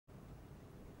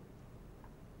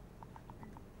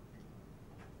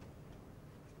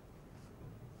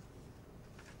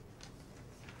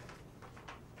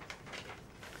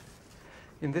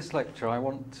In this lecture, I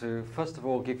want to first of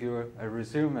all give you a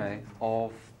resume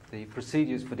of the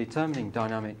procedures for determining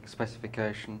dynamic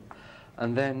specification,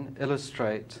 and then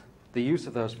illustrate the use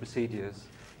of those procedures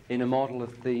in a model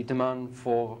of the demand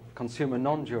for consumer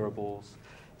non-durables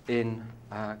in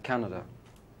Canada.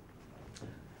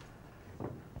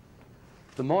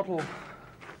 The model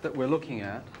that we're looking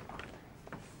at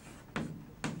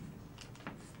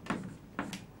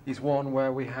is one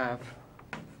where we have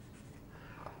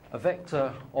a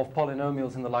vector of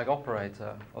polynomials in the lag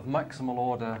operator of maximal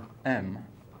order m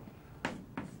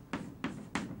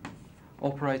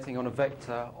operating on a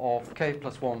vector of k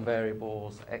plus 1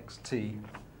 variables xt,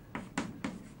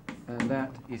 and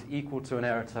that is equal to an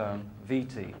error term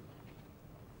vt.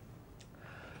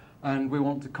 And we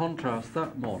want to contrast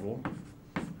that model,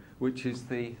 which is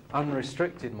the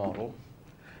unrestricted model,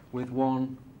 with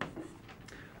one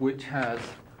which has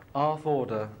rth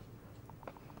order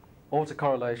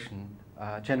autocorrelation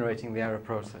generating the error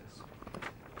process,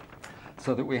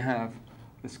 so that we have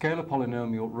the scalar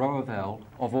polynomial rho of L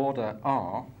of order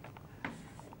r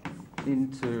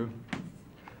into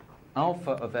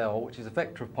alpha of L, which is a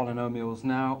vector of polynomials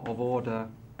now of order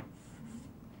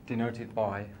denoted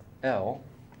by L.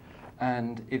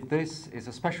 And if this is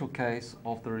a special case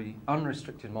of the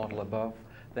unrestricted model above,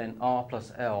 then r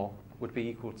plus L would be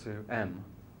equal to m.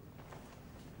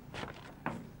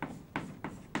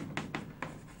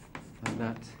 And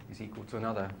that is equal to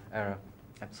another error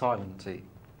epsilon t.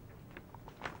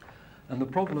 And the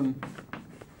problem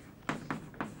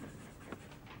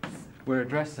we're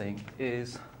addressing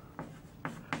is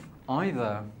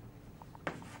either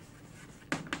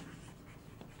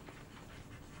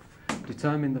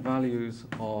determine the values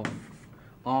of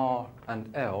r and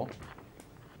L,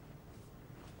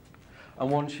 and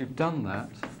once you've done that,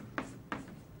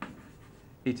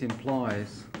 it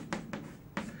implies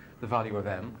the value of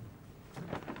m.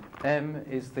 M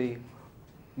is the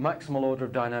maximal order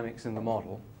of dynamics in the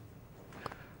model.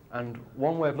 And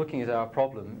one way of looking at our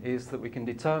problem is that we can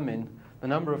determine the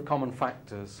number of common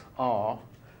factors, R,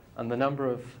 and the number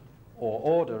of, or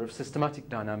order of systematic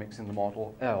dynamics in the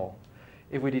model, L.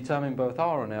 If we determine both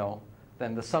R and L,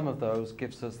 then the sum of those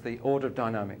gives us the order of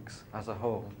dynamics as a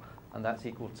whole, and that's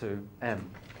equal to M.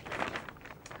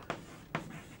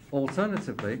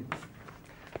 Alternatively,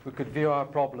 we could view our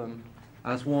problem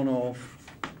as one of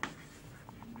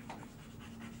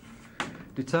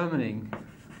determining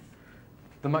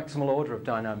the maximal order of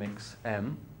dynamics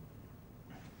M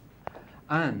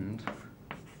and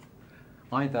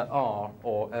either R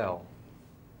or L.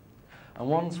 And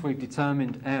once we've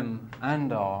determined M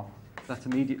and R, that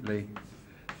immediately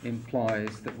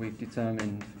implies that we've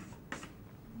determined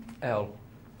L,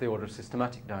 the order of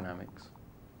systematic dynamics.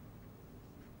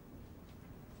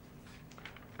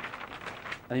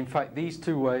 And in fact, these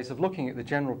two ways of looking at the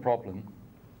general problem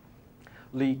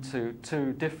lead to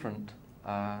two different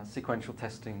sequential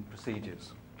testing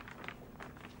procedures.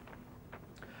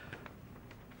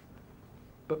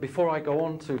 But before I go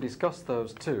on to discuss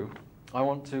those two, I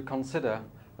want to consider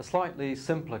a slightly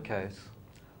simpler case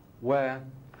where,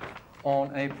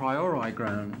 on a priori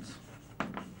grounds,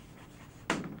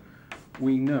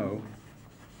 we know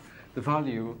the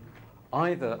value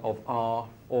either of R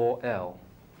or L.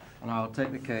 And I'll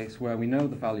take the case where we know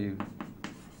the value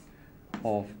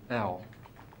of L.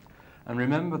 And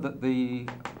remember that the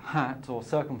hat or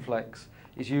circumflex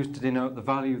is used to denote the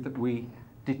value that we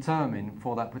determine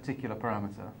for that particular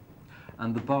parameter,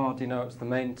 and the bar denotes the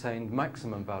maintained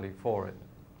maximum value for it.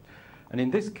 And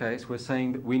in this case, we're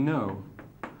saying that we know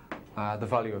the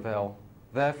value of L.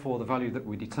 Therefore, the value that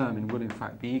we determine will in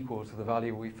fact be equal to the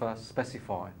value we first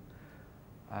specify,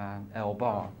 L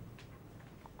bar.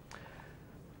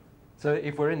 So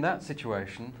if we're in that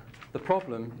situation, the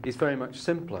problem is very much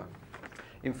simpler.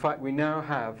 In fact, we now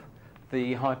have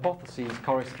the hypotheses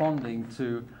corresponding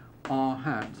to R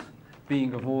hat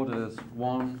being of orders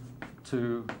 1,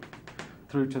 2,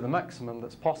 through to the maximum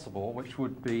that's possible, which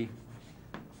would be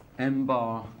m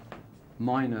bar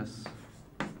minus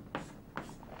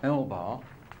L bar.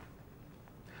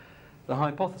 The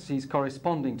hypotheses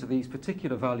corresponding to these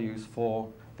particular values for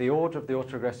the order of the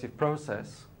autoregressive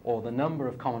process, or the number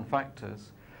of common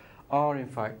factors, are in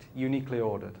fact uniquely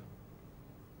ordered.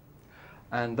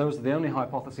 And those are the only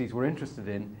hypotheses we're interested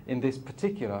in this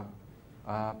particular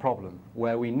problem,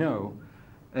 where we know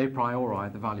a priori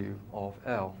the value of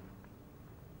L.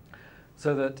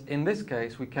 So that in this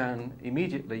case, we can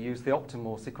immediately use the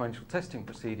optimal sequential testing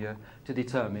procedure to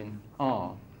determine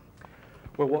R.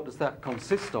 Well, what does that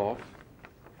consist of?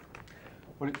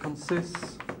 Well, it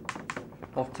consists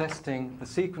of testing the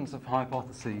sequence of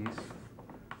hypotheses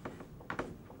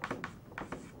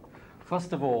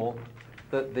first of all,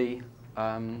 that the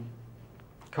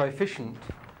coefficient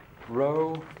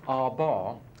rho r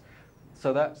bar,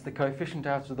 so that's the coefficient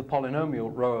out of the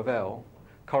polynomial rho of L,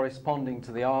 corresponding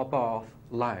to the r bar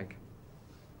lag,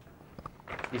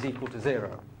 is equal to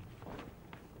 0.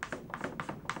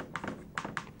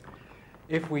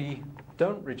 If we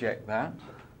don't reject that,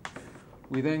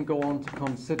 we then go on to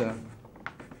consider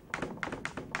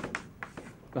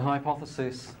the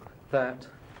hypothesis that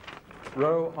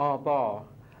rho r bar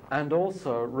and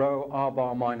also rho r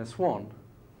bar minus 1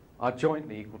 are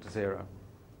jointly equal to 0.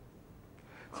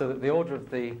 So that the order of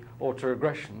the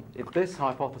autoregression, if this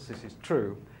hypothesis is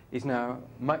true, is now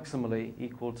maximally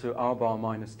equal to r bar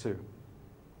minus 2.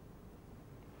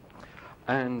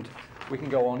 And we can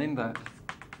go on in that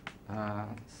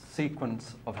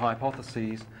sequence of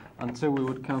hypotheses until we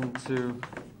would come to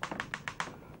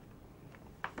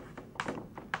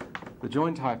the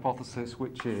joint hypothesis,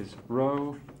 which is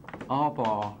rho r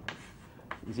bar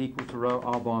is equal to rho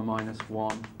r bar minus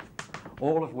 1,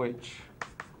 all of which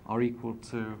are equal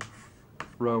to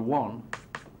rho 1,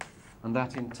 and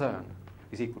that in turn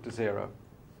is equal to 0.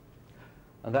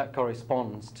 And that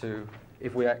corresponds to,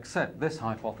 if we accept this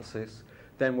hypothesis,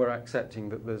 then we're accepting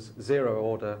that there's 0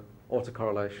 order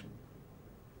autocorrelation.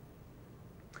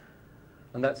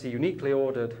 And that's a uniquely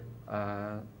ordered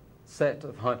set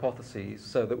of hypotheses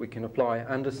so that we can apply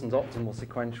Anderson's optimal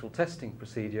sequential testing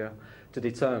procedure to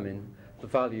determine the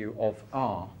value of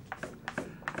R.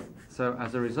 So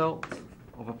as a result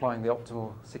of applying the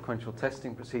optimal sequential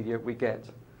testing procedure, we get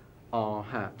R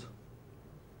hat.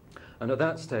 And at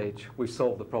that stage, we've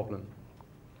solved the problem.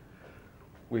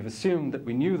 We've assumed that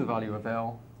we knew the value of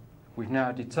L. We've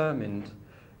now determined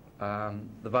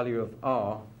the value of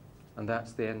R, and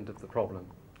that's the end of the problem.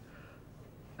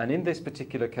 And in this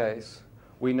particular case,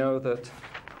 we know that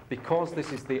because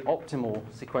this is the optimal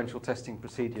sequential testing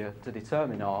procedure to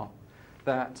determine R,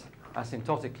 that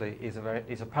asymptotically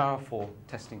is a powerful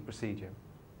testing procedure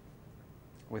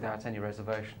without any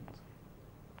reservations.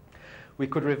 We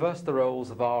could reverse the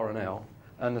roles of R and L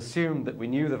and assume that we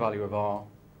knew the value of R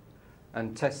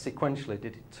and test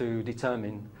sequentially to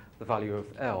determine the value of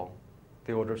L,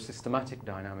 the order of systematic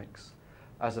dynamics,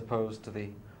 as opposed to the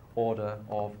order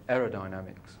of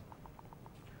aerodynamics.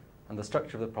 And the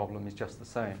structure of the problem is just the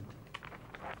same.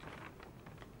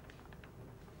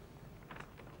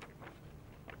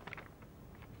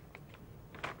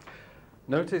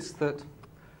 Notice that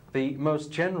the most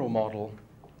general model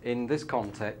in this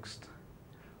context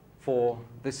for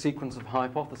this sequence of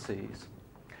hypotheses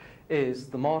is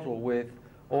the model with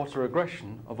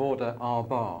autoregression of order R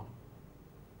bar.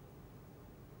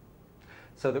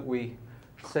 So that we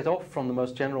set off from the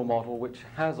most general model, which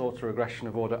has autoregression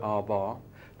of order R bar,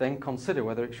 then consider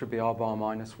whether it should be R bar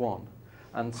minus 1,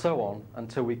 and so on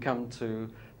until we come to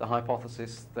the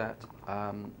hypothesis that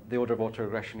the order of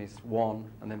autoregression is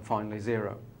 1 and then finally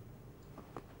 0.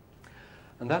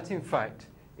 And that, in fact,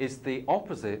 is the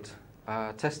opposite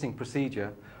testing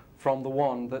procedure from the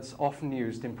one that's often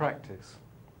used in practice.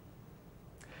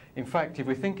 In fact, if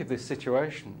we think of this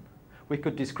situation, we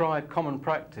could describe common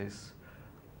practice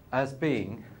as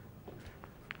being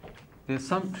the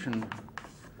assumption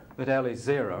that L is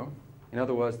 0, in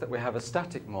other words, that we have a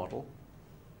static model,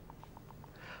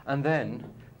 and then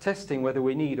testing whether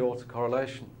we need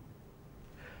autocorrelation.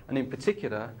 And in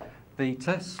particular, the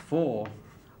tests for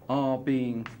R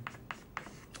being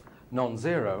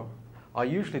non-zero are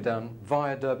usually done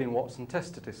via Durbin-Watson test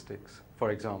statistics, for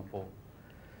example.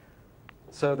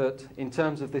 So that in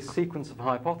terms of this sequence of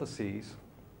hypotheses,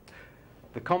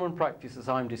 the common practice as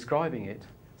I'm describing it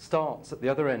starts at the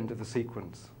other end of the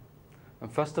sequence. And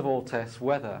first of all tests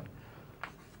whether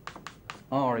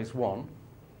R is 1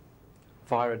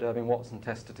 via a Durbin-Watson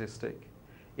test statistic.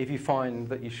 If you find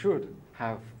that you should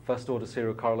have first-order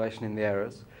serial correlation in the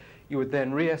errors, you would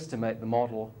then re-estimate the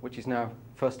model, which is now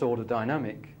first-order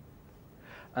dynamic,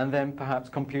 and then perhaps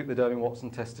compute the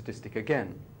Durbin-Watson test statistic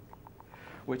again,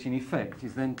 which in effect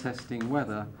is then testing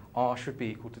whether R should be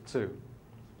equal to 2.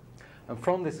 And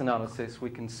from this analysis, we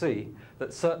can see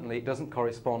that certainly it doesn't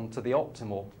correspond to the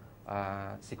optimal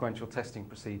sequential testing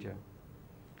procedure.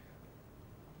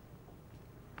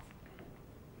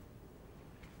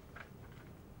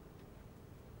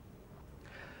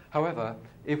 However,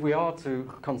 if we are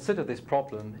to consider this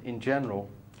problem in general,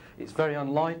 it's very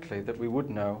unlikely that we would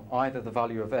know either the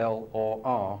value of L or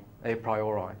R a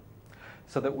priori.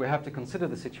 So that we have to consider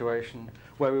the situation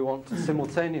where we want to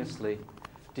simultaneously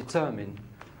determine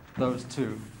those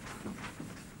two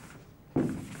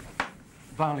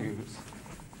values.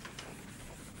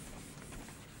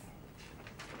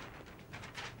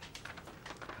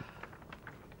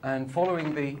 And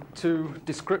following the two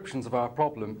descriptions of our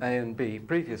problem, A and B,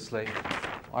 previously,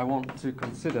 I want to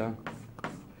consider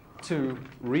two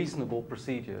reasonable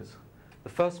procedures. The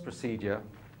first procedure,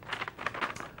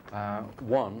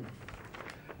 1,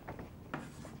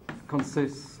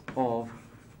 consists of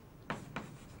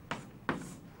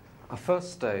a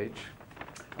first stage,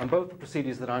 and both the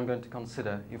procedures that I'm going to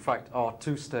consider, in fact, are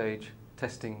two-stage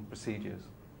testing procedures.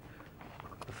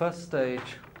 The first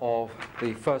stage of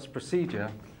the first procedure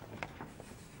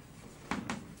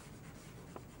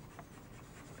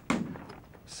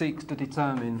seeks to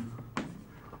determine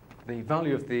the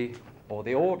value of the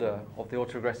order of the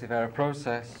autoregressive error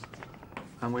process,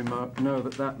 and we know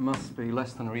that that must be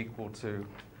less than or equal to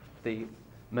the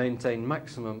maintained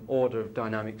maximum order of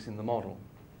dynamics in the model.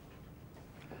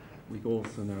 We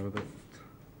also know that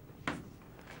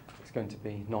it's going to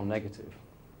be non-negative.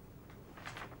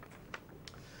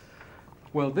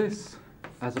 Well, this,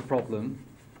 as a problem,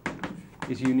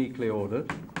 is uniquely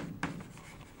ordered.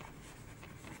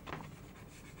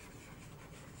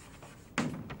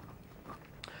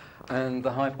 And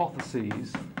the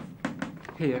hypotheses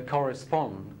here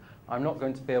correspond. I'm not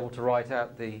going to be able to write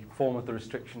out the form of the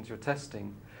restrictions you're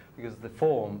testing, because the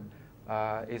form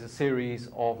is a series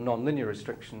of nonlinear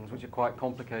restrictions which are quite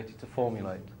complicated to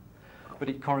formulate. But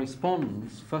it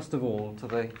corresponds, first of all, to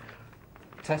the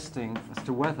testing as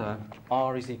to whether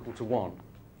R is equal to 1.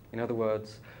 In other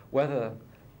words, whether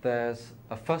there's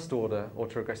a first-order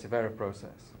autoregressive error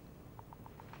process.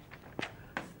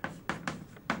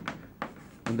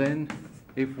 And then,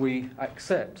 if we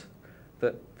accept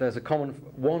that there's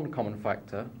one common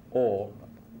factor, or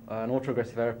an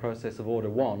autoregressive error process of order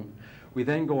 1, we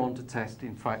then go on to test,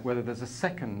 in fact, whether there's a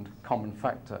second common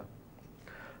factor.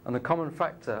 And the common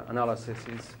factor analysis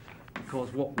is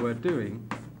because what we're doing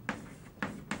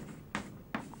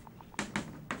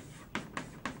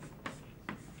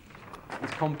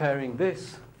is comparing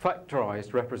this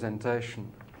factorized representation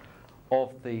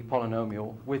of the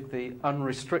polynomial with the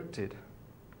unrestricted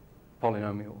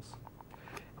polynomials.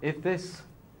 If this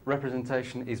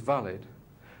representation is valid,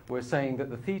 we're saying that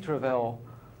the theta of L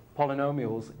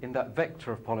polynomials in that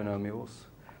vector of polynomials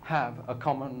have a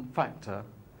common factor,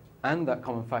 and that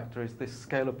common factor is this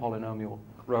scalar polynomial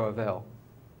rho of L.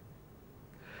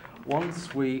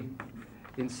 Once we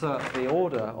insert the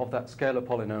order of that scalar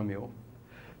polynomial,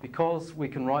 because we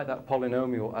can write that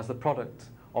polynomial as the product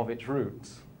of its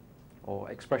roots,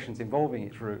 or expressions involving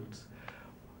its roots,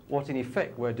 what in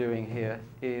effect we're doing here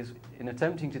is, in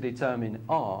attempting to determine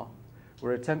R,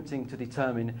 we're attempting to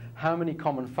determine how many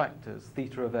common factors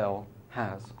theta of L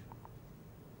has.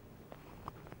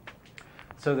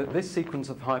 So that this sequence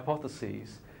of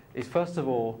hypotheses is, first of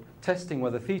all, testing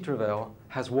whether theta of L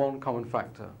has one common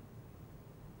factor.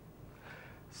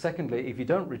 Secondly, if you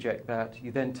don't reject that,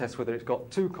 you then test whether it's got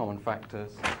two common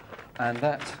factors, and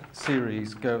that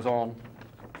series goes on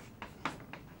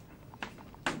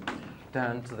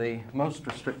down to the most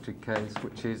restricted case,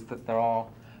 which is that there are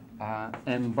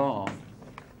m bar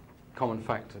common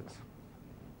factors.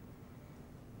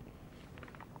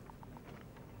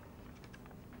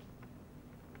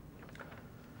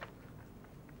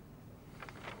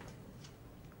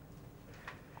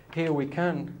 Here we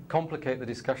can complicate the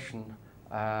discussion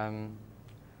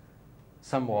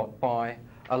somewhat by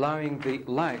allowing the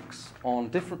lags on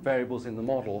different variables in the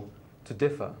model to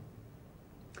differ.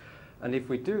 And if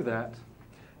we do that,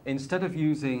 instead of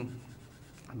using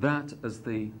that as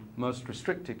the most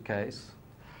restricted case,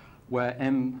 where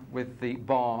m with the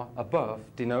bar above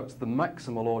denotes the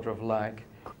maximal order of lag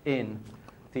in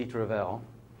theta of L,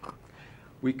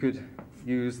 we could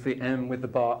use the m with the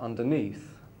bar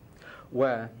underneath,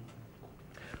 where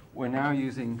we're now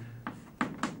using,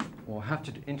 or have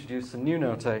to introduce a new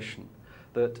notation,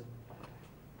 that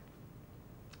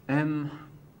m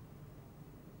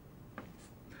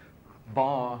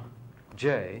bar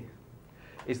j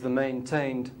is the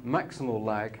maintained maximal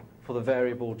lag for the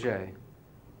variable j.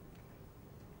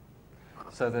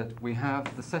 So that we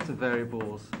have the set of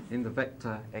variables in the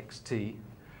vector xt,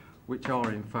 which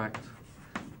are in fact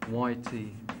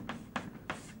yt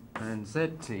and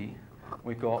zt.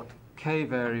 We've got k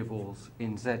variables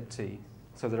in zt,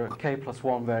 so there are k plus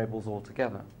 1 variables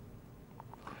altogether.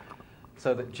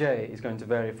 So that j is going to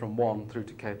vary from 1 through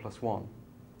to k plus 1.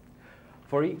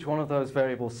 For each one of those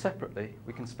variables separately,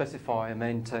 we can specify a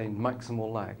maintained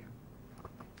maximal lag.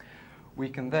 We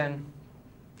can then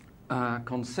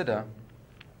consider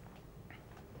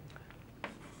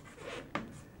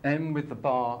m with the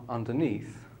bar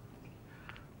underneath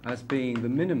as being the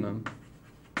minimum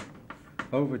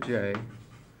over j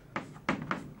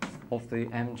of the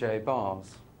mj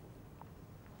bars.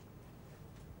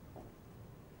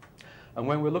 And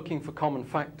when we're looking for common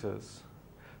factors,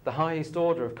 the highest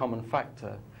order of common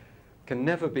factor can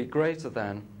never be greater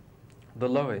than the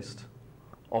lowest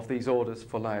of these orders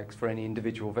for lags for any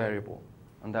individual variable.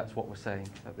 And that's what we're saying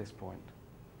at this point.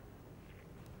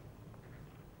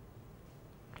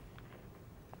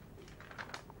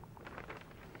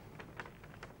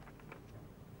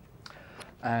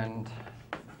 And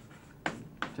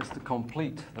just to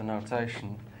complete the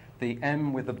notation, the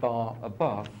m with the bar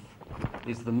above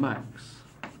is the max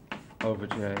over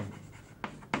j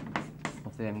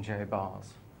of the mj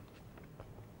bars.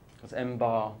 Because m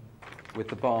bar with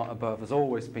the bar above has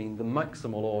always been the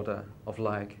maximal order of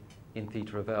lag in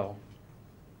theta of L.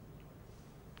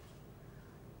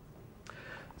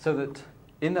 So that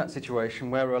in that situation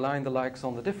where we're allowing the lags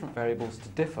on the different variables to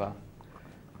differ,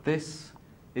 this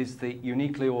is the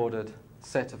uniquely ordered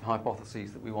set of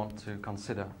hypotheses that we want to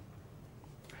consider.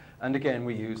 And again,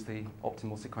 we use the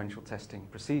optimal sequential testing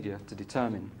procedure to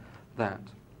determine that.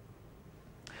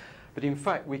 But in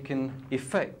fact, we can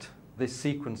effect this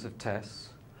sequence of tests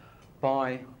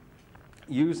by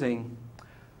using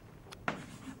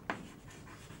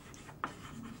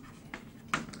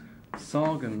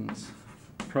Sargan's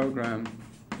program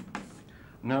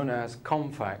known as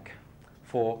COMFAC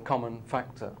for common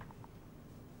factor.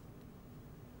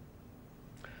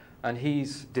 And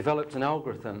he's developed an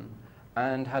algorithm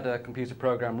and had a computer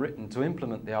program written to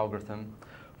implement the algorithm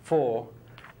for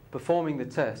performing the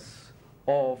tests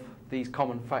of these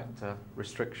common factor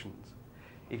restrictions.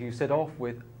 If you set off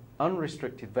with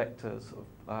unrestricted vectors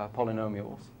of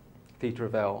polynomials, theta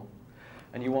of L,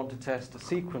 and you want to test a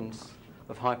sequence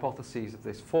of hypotheses of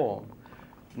this form,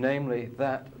 namely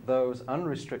that those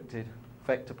unrestricted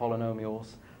vector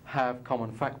polynomials have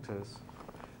common factors,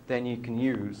 then you can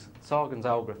use Sargan's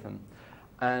algorithm.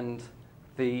 And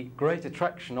the great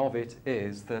attraction of it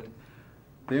is that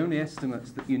the only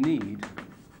estimates that you need,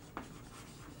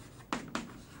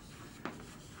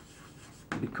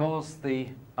 because the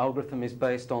algorithm is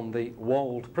based on the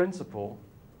Wold principle,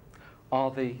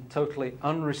 are the totally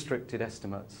unrestricted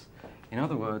estimates. In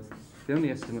other words, the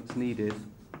only estimates needed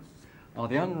are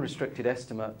the unrestricted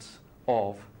estimates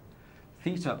of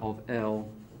theta of L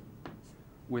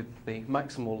with the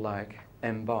maximal lag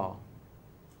m bar.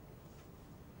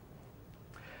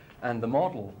 And the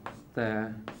model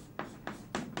there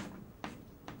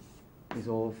is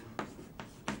of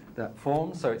that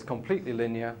form, so it's completely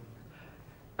linear.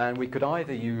 And we could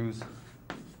either use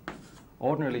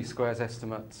ordinary least squares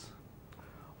estimates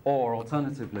or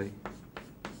alternatively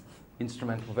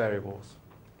instrumental variables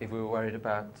if we were worried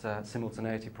about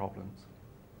simultaneity problems.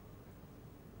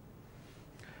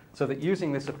 So that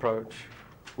using this approach,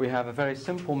 we have a very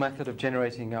simple method of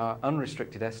generating our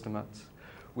unrestricted estimates.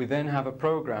 We then have a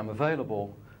program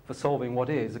available for solving what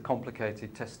is a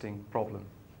complicated testing problem.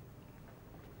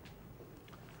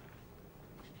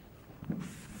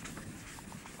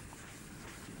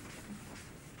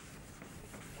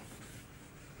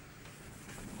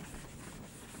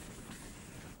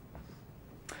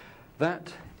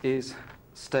 That is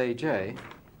stage A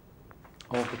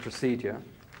of the procedure.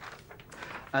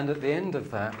 And at the end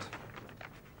of that,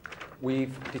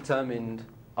 we've determined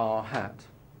our hat.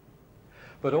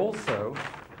 But also,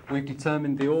 we've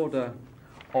determined the order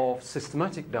of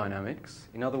systematic dynamics.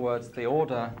 In other words, the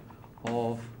order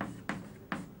of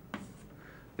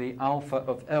the alpha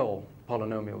of L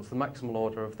polynomials, the maximal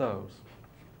order of those.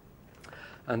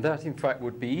 And that, in fact,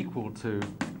 would be equal to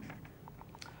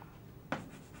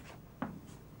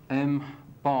m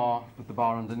bar with the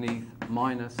bar underneath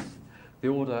minus the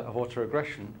order of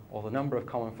autoregression, or the number of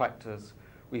common factors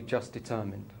we've just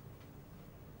determined.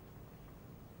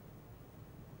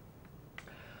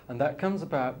 And that comes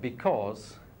about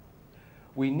because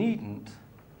we needn't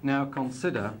now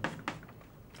consider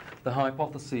the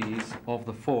hypotheses of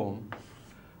the form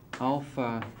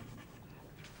alpha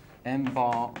m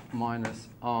bar minus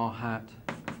r hat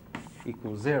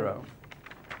equals 0.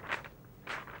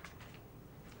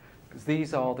 Because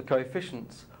these are the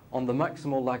coefficients on the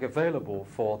maximal lag available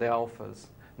for the alphas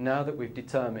now that we've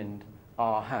determined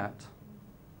r hat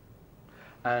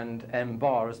and m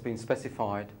bar has been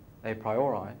specified a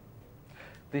priori.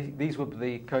 These would be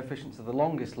the coefficients of the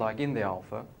longest lag in the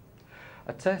alpha.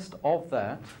 A test of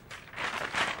that,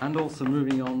 and also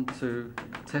moving on to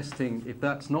testing if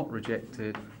that's not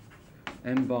rejected,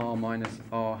 m bar minus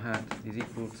r hat is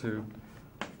equal to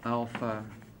alpha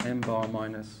m bar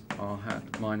minus r hat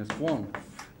minus 1,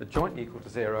 the joint equal to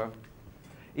 0,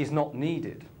 is not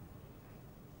needed.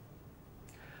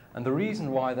 And the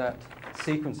reason why that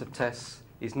sequence of tests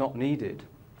is not needed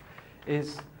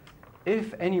is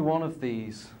if any one of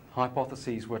these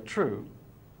hypotheses were true,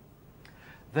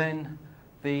 then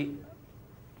the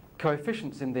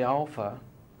coefficients in the alpha,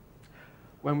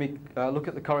 when we look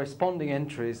at the corresponding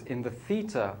entries in the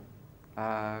theta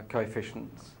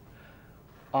coefficients,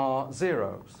 are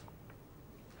zeros.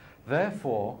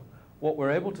 Therefore, what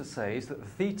we're able to say is that the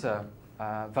theta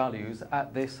values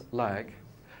at this lag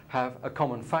have a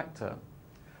common factor,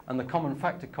 and the common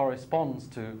factor corresponds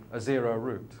to a zero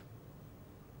root.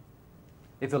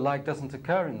 If the lag doesn't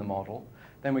occur in the model,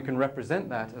 then we can represent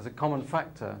that as a common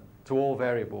factor to all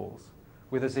variables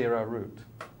with a zero root.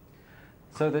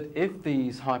 So that if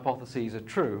these hypotheses are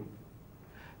true,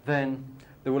 then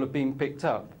they will have been picked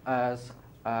up as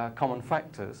common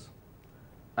factors,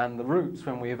 and the roots,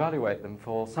 when we evaluate them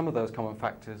for some of those common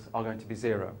factors, are going to be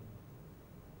zero.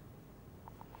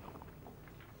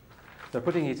 So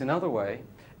putting it another way,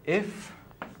 if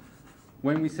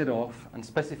when we set off and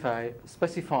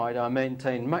specified our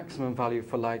maintained maximum value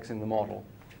for lags in the model,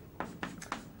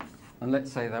 and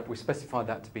let's say that we specified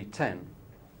that to be 10,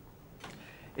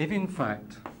 if in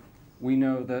fact we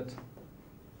know that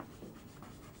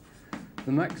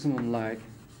the maximum lag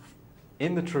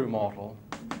in the true model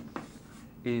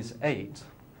is 8,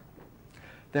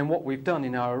 then what we've done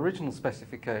in our original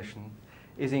specification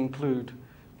is include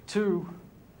 2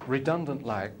 redundant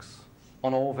lags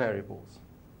on all variables.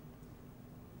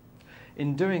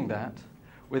 In doing that,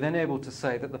 we're then able to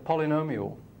say that the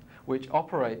polynomial which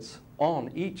operates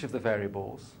on each of the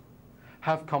variables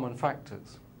have common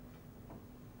factors.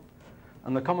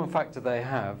 And the common factor they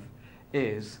have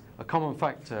is a common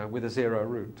factor with a zero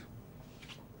root.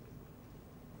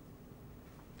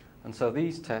 And so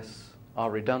these tests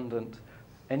are redundant.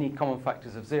 Any common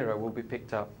factors of 0 will be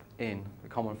picked up in the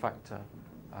common factor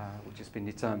which has been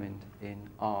determined in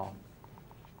R.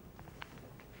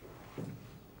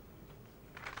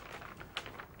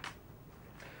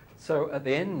 So at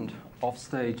the end of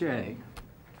stage A,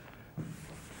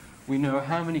 we know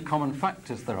how many common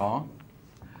factors there are,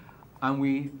 and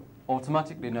we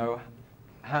automatically know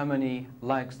how many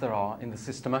lags there are in the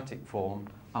systematic form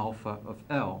alpha of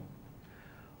L.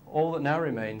 All that now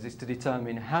remains is to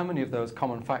determine how many of those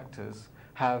common factors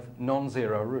have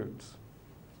non-zero roots.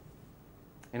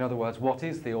 In other words, what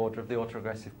is the order of the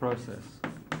autoregressive process?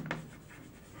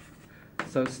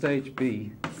 So stage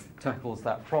B tackles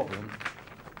that problem.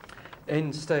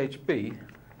 In stage B,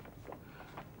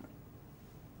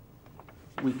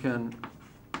 we can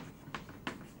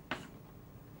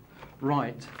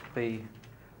write the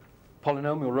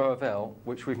polynomial rho of L,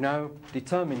 which we've now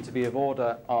determined to be of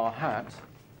order R hat,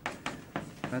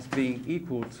 as being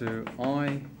equal to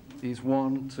I is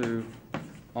 1 to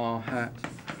R hat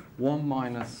 1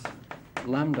 minus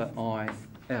lambda I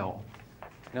L.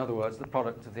 In other words, the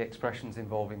product of the expressions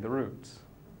involving the roots.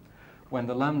 When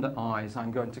the lambda i's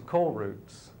I'm going to call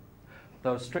roots,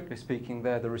 though strictly speaking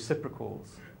they're the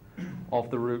reciprocals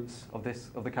of the roots of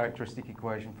the characteristic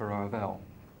equation for rho of L.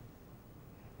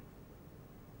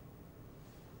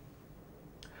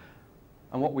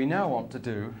 And what we now want to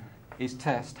do is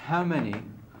test how many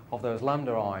of those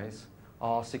lambda i's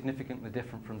are significantly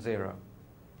different from 0.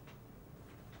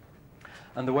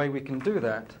 And the way we can do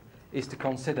that is to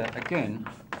consider, again,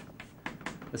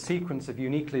 a sequence of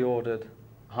uniquely ordered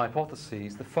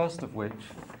hypotheses, the first of which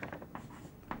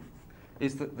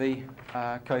is that the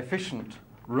coefficient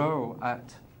rho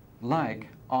at lag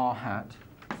R hat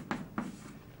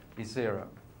is 0.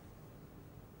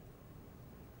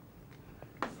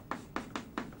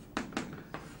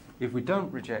 If we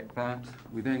don't reject that,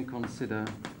 we then consider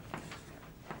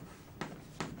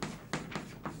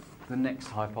the next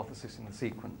hypothesis in the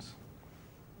sequence.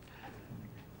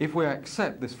 If we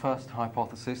accept this first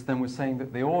hypothesis, then we're saying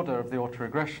that the order of the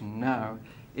autoregression now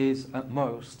is at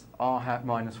most R hat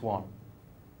minus 1.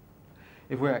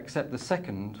 If we accept the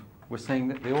second, we're saying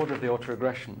that the order of the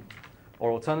autoregression,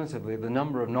 or alternatively the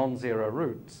number of non-zero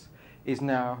roots, is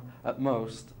now at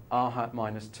most R hat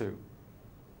minus 2.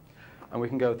 And we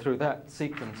can go through that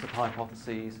sequence of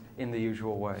hypotheses in the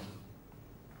usual way.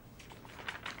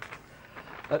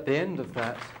 At the end of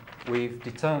that, we've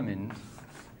determined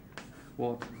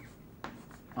what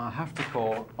I have to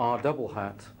call R double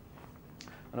hat.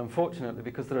 And unfortunately,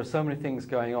 because there are so many things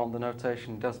going on, the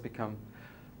notation does become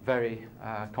very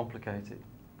complicated.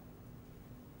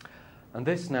 And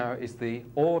this now is the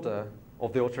order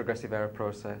of the autoregressive error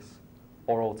process,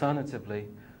 or alternatively,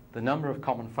 the number of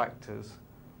common factors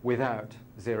without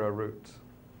 0 roots.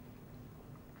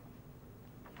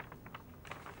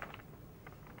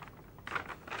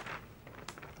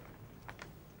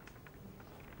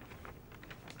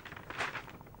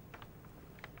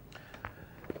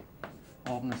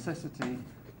 Of necessity,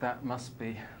 that must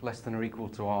be less than or equal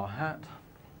to R hat.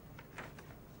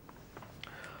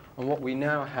 And what we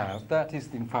now have, that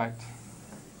is in fact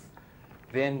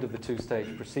the end of the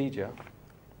two-stage procedure.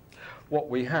 What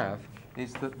we have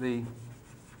is that the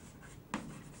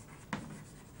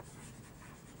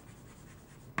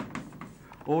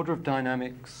order of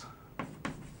dynamics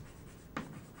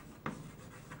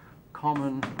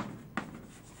common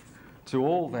to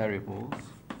all variables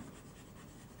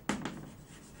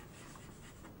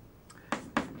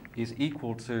is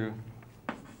equal to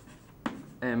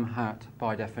m hat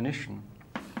by definition,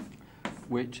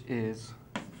 which is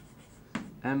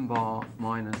m bar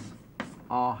minus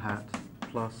r hat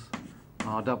plus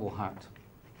r double hat.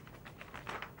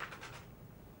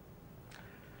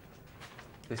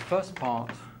 This first part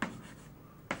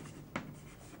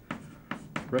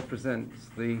represents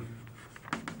the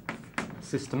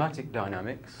systematic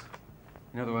dynamics,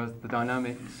 in other words, the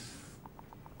dynamics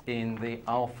in the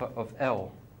alpha of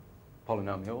L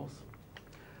polynomials,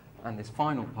 and this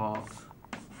final part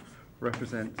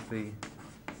represents the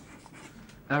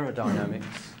error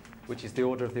dynamics, which is the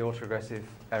order of the autoregressive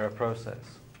error process.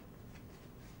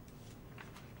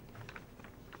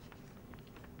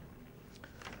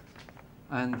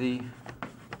 And the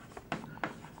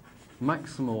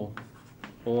maximal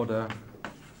order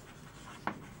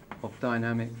of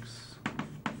dynamics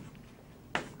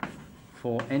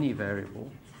for any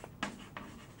variable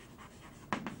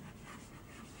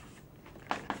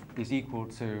is equal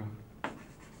to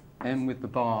m with the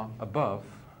bar above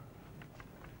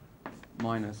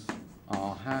minus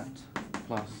r hat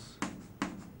plus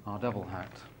r double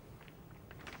hat.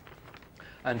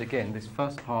 And again, this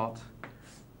first part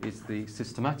is the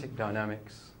systematic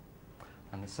dynamics,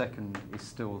 and the second is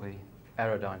still the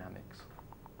error dynamics.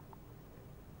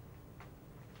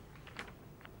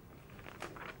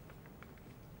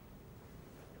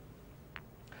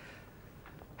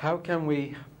 How can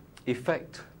we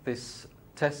effect this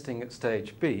testing at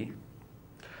stage B?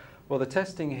 Well, the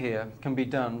testing here can be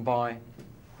done by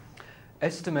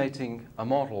estimating a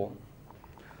model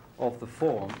of the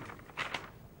form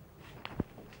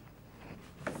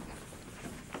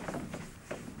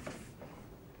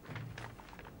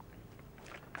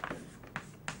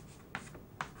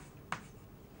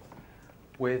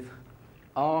with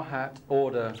r hat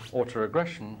order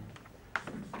autoregression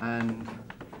and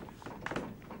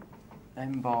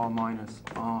m bar minus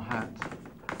r hat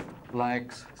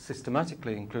lags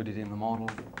systematically included in the model,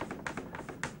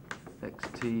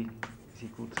 xt is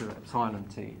equal to epsilon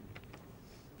t.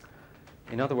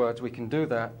 In other words, we can do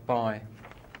that by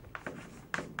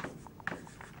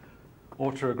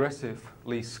autoregressive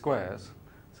least squares.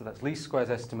 So that's least squares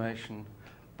estimation,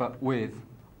 but with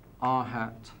r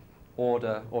hat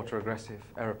order autoregressive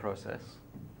error process.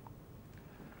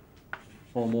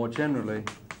 Or more generally,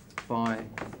 by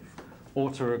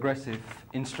autoregressive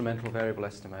instrumental variable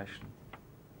estimation.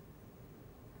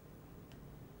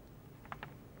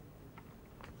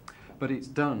 But it's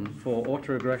done for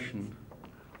autoregression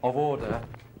of order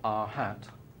r hat.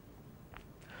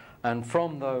 And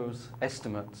from those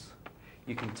estimates,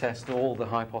 you can test all the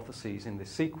hypotheses in this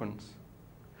sequence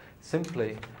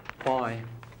simply by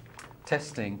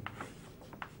testing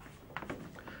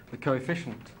the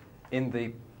coefficient in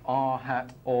the r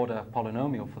hat order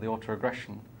polynomial for the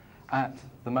autoregression at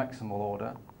the maximal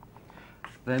order,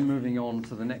 then moving on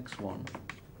to the next one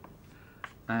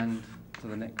and to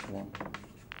the next one.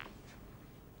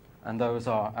 And those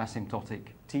are asymptotic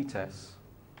t-tests.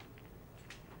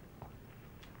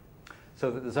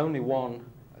 So that there's only one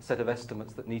set of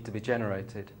estimates that need to be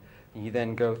generated, and you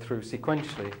then go through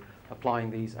sequentially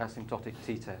applying these asymptotic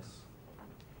t-tests.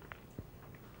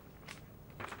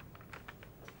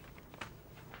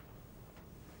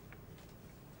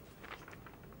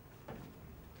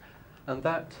 And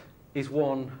that is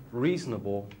one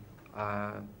reasonable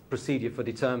procedure for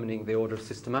determining the order of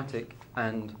systematic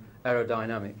and error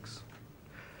dynamics.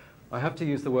 I have to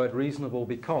use the word reasonable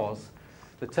because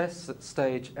the tests at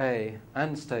stage A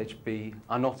and stage B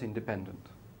are not independent.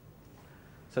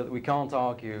 So that we can't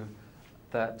argue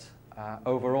that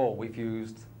overall we've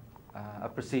used a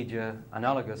procedure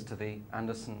analogous to the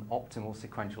Anderson optimal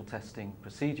sequential testing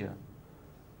procedure.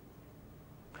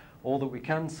 All that we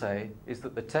can say is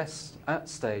that the tests at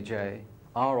stage A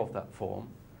are of that form.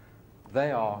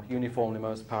 They are uniformly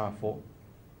most powerful.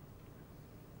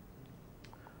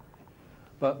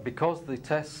 But because the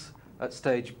tests at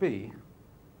stage B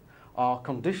are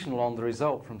conditional on the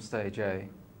result from stage A,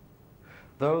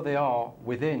 though they are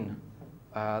within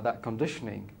that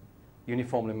conditioning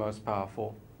uniformly most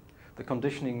powerful, the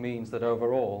conditioning means that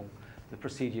overall the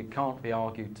procedure can't be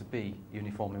argued to be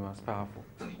uniformly most powerful.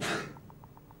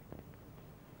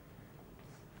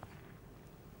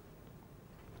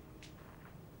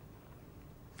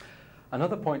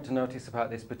 Another point to notice about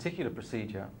this particular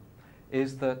procedure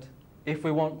is that if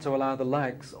we want to allow the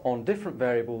lags on different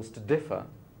variables to differ,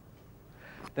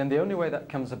 then the only way that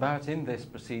comes about in this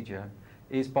procedure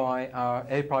is by our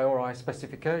a priori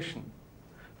specification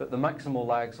that the maximal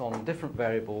lags on different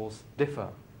variables differ.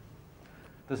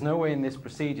 There's no way in this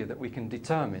procedure that we can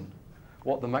determine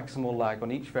what the maximal lag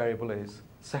on each variable is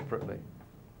separately.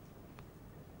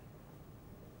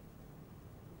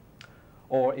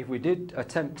 Or if we did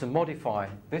attempt to modify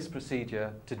this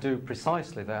procedure to do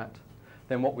precisely that,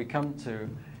 then what we come to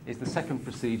is the second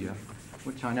procedure,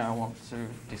 which I now want to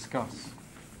discuss.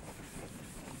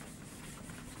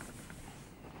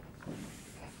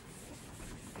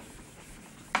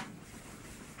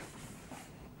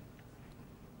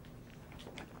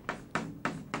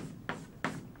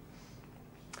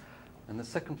 And the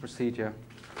second procedure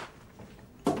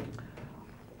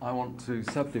I want to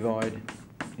subdivide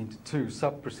into two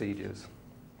sub-procedures,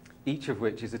 each of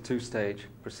which is a two-stage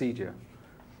procedure.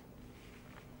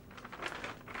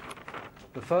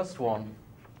 The first one,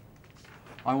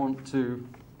 I want to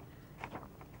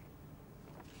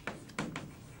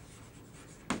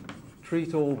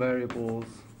treat all variables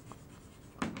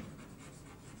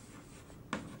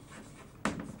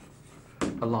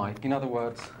alike. In other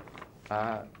words,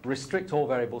 restrict all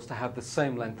variables to have the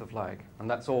same length of lag, and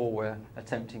that's all we're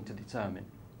attempting to determine.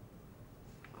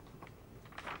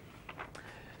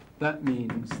 That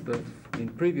means that in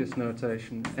previous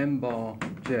notation, m bar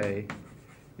j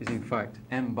is in fact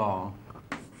m bar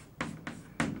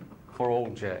for all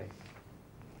j.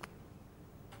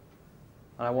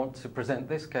 And I want to present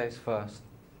this case first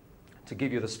to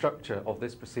give you the structure of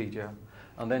this procedure,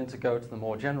 and then to go to the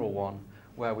more general one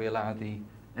where we allow the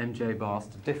mj bars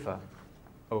to differ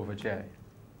over j.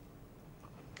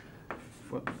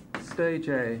 Well, stage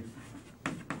A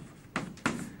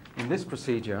in this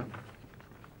procedure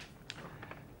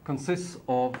consists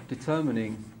of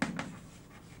determining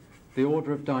the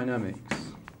order of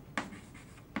dynamics.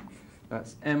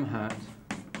 That's m hat,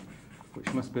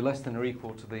 which must be less than or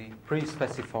equal to the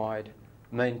pre-specified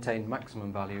maintained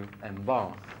maximum value m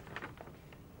bar.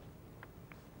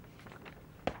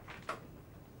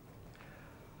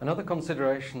 Another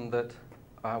consideration that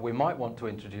we might want to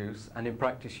introduce, and in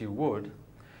practice you would,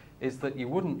 is that you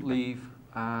wouldn't leave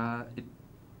it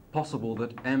possible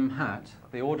that m hat,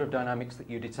 the order of dynamics that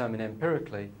you determine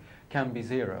empirically, can be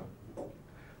zero.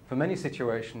 For many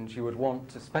situations you would want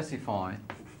to specify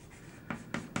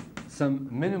some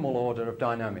minimal order of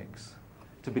dynamics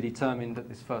to be determined at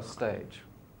this first stage.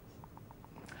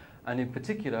 And in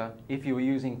particular, if you were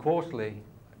using quarterly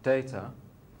data,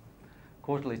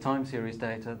 quarterly time series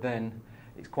data, then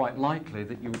it's quite likely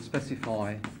that you would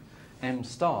specify m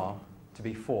star to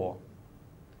be 4.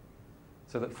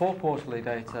 So that for quarterly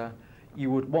data,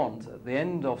 you would want, at the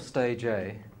end of stage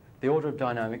A, the order of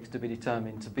dynamics to be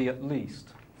determined to be at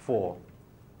least 4.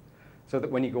 So that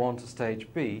when you go on to stage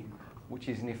B, which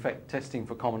is in effect testing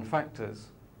for common factors,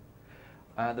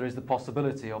 there is the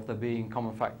possibility of there being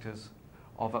common factors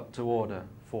of up to order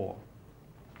 4.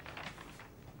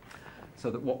 So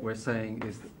that what we're saying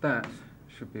is that that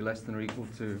should be less than or equal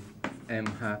to m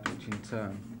hat, which in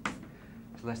turn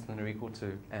is less than or equal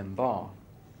to m bar.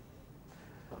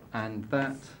 And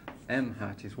that m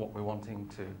hat is what we're wanting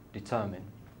to determine.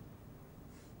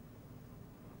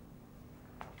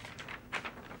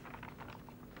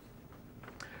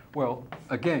 Well,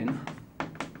 again,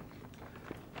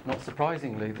 not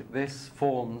surprisingly, this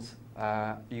forms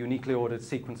a uniquely ordered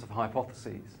sequence of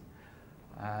hypotheses.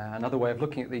 Another way of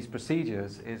looking at these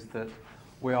procedures is that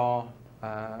we are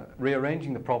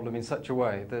rearranging the problem in such a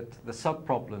way that the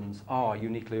sub-problems are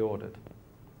uniquely ordered.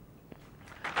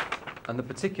 And the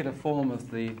particular form of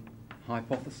the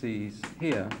hypotheses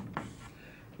here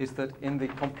is that in the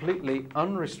completely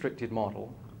unrestricted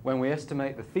model, when we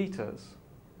estimate the thetas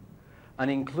and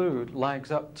include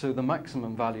lags up to the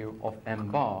maximum value of m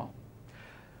bar,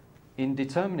 in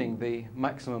determining the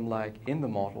maximum lag in the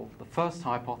model, the first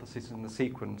hypothesis in the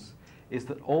sequence is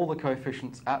that all the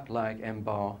coefficients at lag m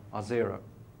bar are 0.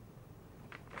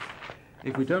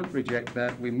 If we don't reject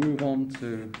that, we move on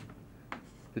to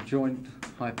the joint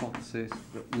hypothesis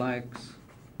that lags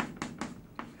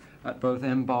at both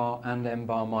m bar and m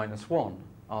bar minus 1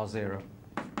 are 0.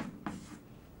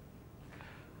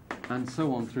 And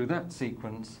so on through that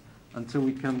sequence until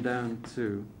we come down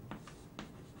to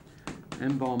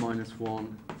m bar minus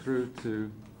 1 through to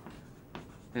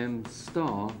m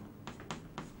star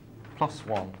plus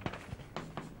 1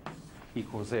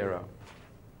 equals 0.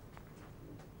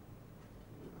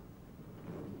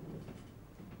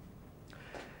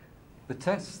 The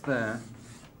tests there,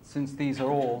 since these are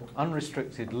all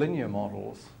unrestricted linear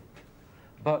models,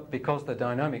 but because they're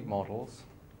dynamic models,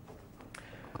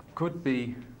 could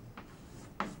be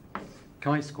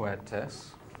chi-squared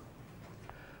tests.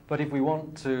 But if we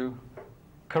want to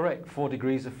correct for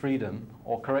degrees of freedom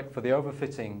or correct for the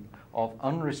overfitting of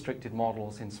unrestricted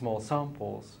models in small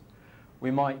samples,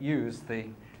 we might use the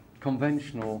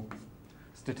conventional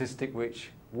statistic which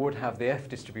would have the F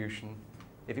distribution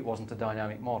if it wasn't a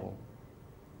dynamic model,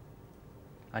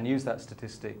 and use that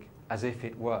statistic as if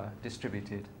it were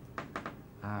distributed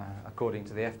according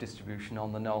to the F distribution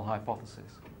on the null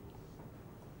hypothesis.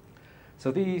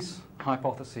 So these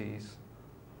hypotheses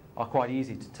are quite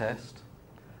easy to test.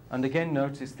 And again,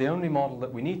 notice the only model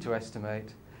that we need to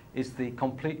estimate is the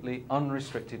completely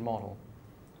unrestricted model.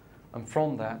 And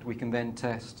from that, we can then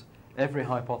test every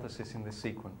hypothesis in this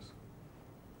sequence.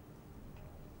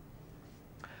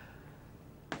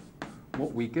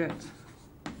 What we get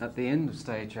at the end of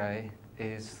stage A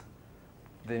is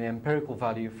the empirical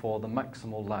value for the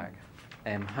maximal lag,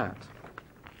 m hat.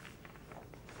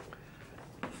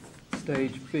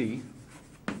 Stage B,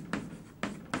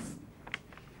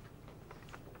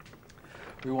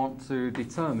 we want to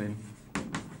determine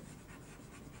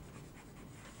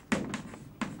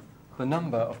the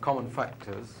number of common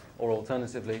factors, or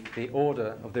alternatively, the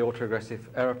order of the autoregressive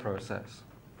error process.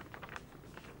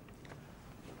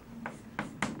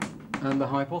 And the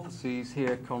hypotheses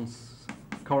here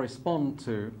correspond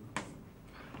to,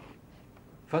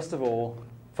 first of all,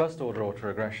 first-order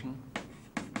autoregression.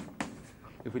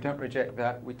 If we don't reject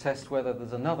that, we test whether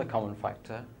there's another common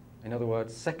factor, in other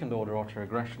words, second-order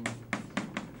autoregression,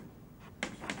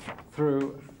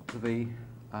 through to the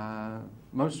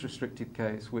most restricted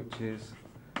case, which is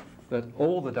that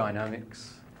all the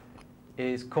dynamics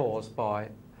is caused by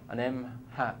an m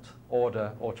hat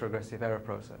order autoregressive error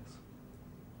process.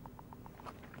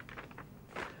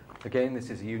 Again, this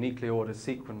is a uniquely ordered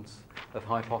sequence of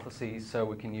hypotheses, so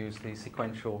we can use the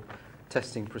sequential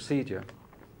testing procedure.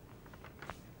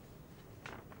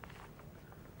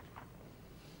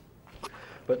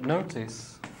 But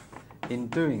notice, in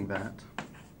doing that,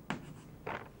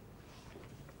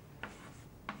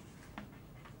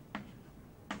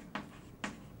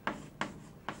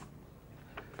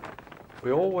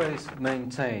 we always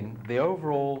maintain the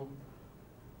overall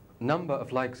number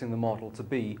of lags in the model to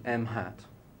be m hat.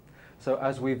 So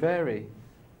as we vary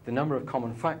the number of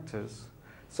common factors,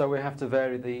 so we have to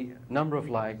vary the number of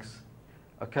lags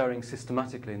occurring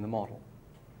systematically in the model.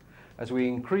 As we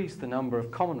increase the number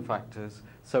of common factors,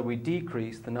 so we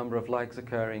decrease the number of lags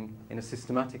occurring in a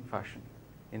systematic fashion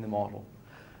in the model.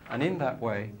 And in that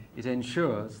way, it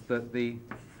ensures that the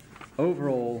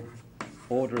overall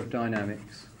order of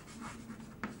dynamics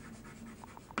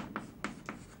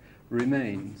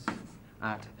remains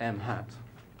at m hat,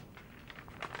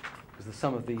 because the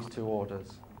sum of these two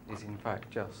orders is in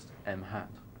fact just m hat.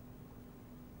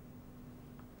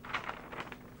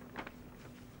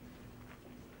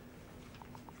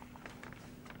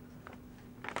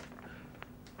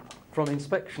 From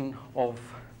inspection of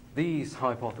these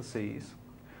hypotheses,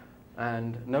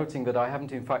 and noting that I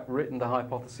haven't in fact written the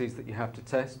hypotheses that you have to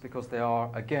test, because they are,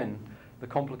 again, the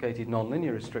complicated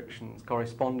nonlinear restrictions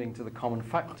corresponding to the common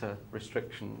factor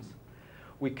restrictions,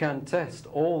 we can test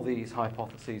all these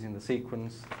hypotheses in the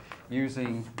sequence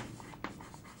using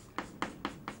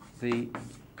the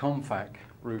COMFAC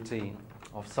routine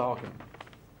of Sargan.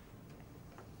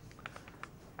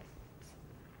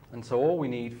 And so all we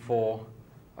need for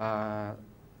the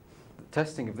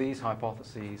testing of these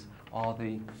hypotheses are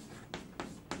the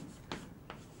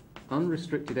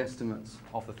unrestricted estimates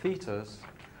of the thetas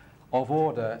of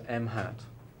order m hat.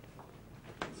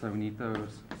 So we need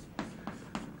those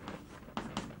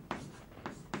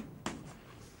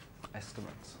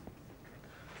estimates.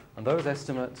 And those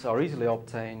estimates are easily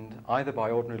obtained either by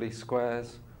ordinary least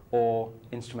squares or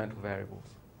instrumental variables.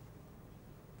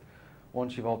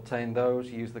 Once you've obtained those,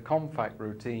 you use the COMFAC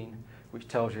routine, which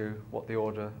tells you what the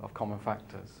order of common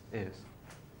factors is.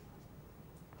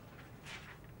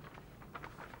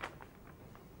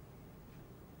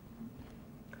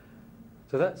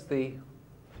 So that's the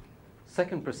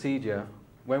second procedure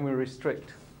when we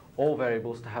restrict all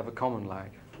variables to have a common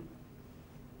lag.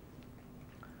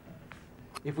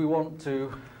 If we want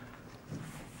to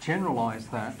generalize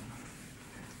that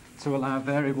to allow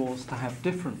variables to have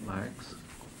different lags,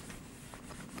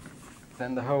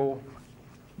 then the whole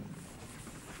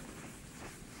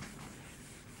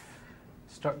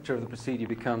structure of the procedure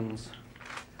becomes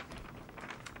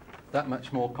that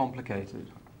much more complicated.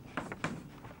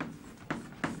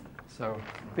 So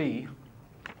B,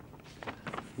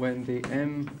 when the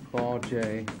m bar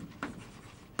j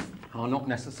are not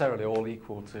necessarily all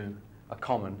equal to a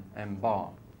common m bar,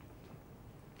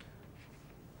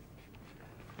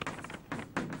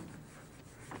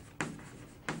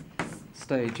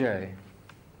 stage A,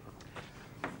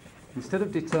 instead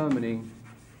of determining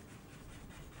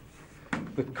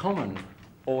the common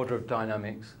order of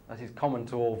dynamics, that is common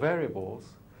to all variables,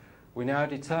 we now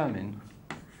determine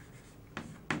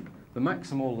the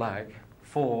maximal lag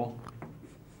for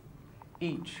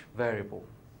each variable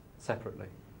separately.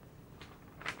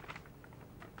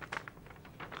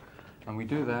 And we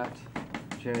do that,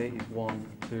 j is 1,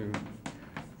 2,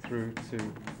 through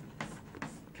to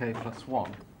k plus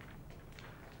 1.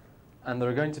 And there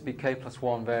are going to be k plus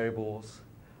 1 variables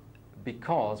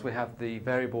because we have the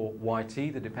variable yt,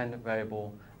 the dependent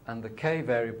variable, and the k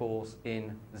variables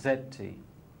in zt.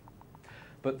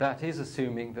 But that is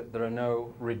assuming that there are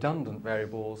no redundant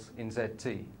variables in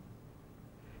zt.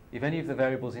 If any of the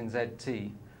variables in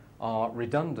zt are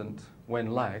redundant when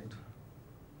lagged,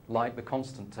 like the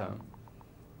constant term,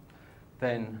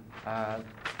 then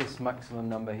this maximum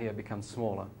number here becomes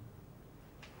smaller.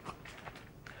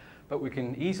 But we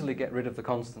can easily get rid of the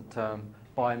constant term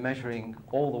by measuring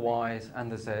all the y's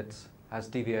and the z's as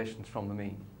deviations from the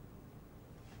mean.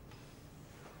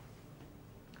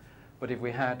 But if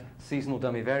we had seasonal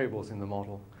dummy variables in the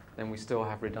model, then we still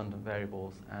have redundant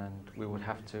variables, and we would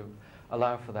have to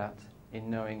allow for that in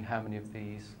knowing how many of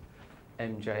these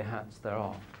mj hats there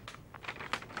are.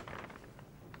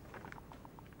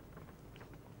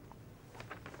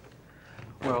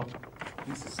 Well,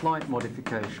 it's a slight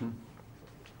modification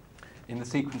in the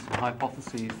sequence of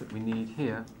hypotheses that we need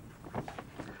here.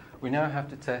 We now have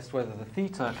to test whether the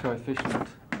theta coefficient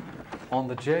on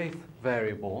the jth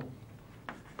variable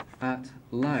at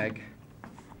lag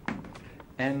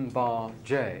m bar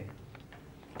j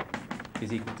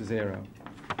is equal to 0.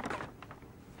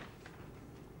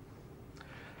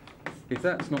 If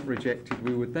that's not rejected,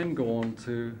 we would then go on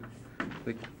to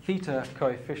the theta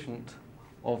coefficient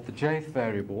of the jth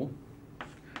variable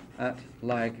at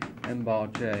lag m bar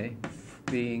j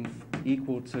being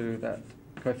equal to that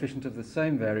coefficient of the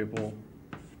same variable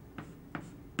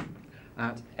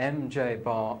at mj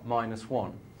bar minus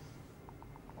 1.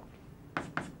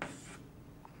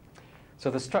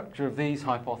 So the structure of these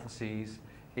hypotheses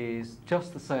is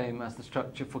just the same as the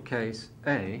structure for case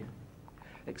A,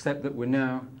 except that we're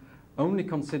now only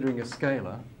considering a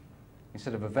scalar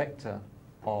instead of a vector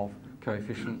of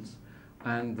coefficients,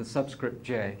 and the subscript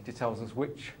j tells us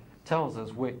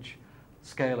which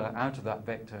scalar out of that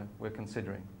vector we're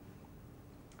considering.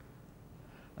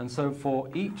 And so for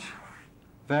each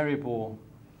variable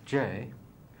j,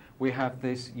 we have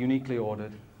this uniquely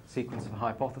ordered sequence of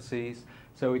hypotheses,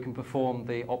 so we can perform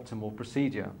the optimal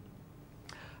procedure.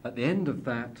 At the end of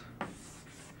that,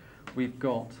 we've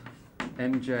got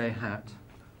mj hat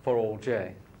for all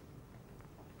j.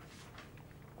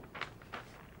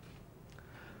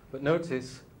 But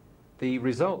notice the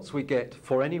results we get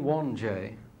for any one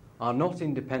j are not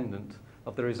independent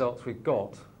of the results we've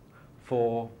got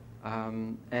for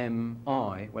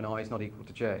mi when I is not equal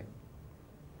to j.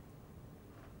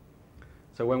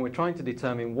 So when we're trying to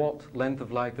determine what length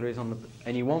of lag there is on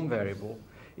any one variable,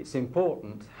 it's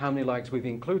important how many lags we've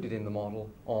included in the model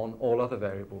on all other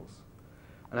variables.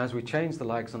 And as we change the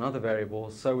lags on other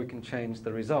variables, so we can change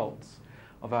the results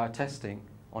of our testing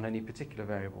on any particular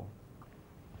variable.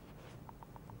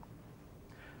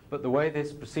 But the way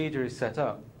this procedure is set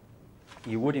up,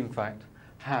 you would in fact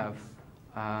have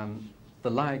the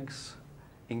lags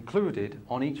included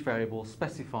on each variable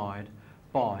specified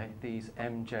by these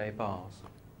mj bars.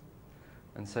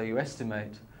 And so you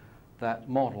estimate that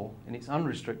model in its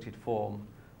unrestricted form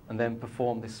and then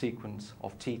perform this sequence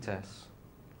of t-tests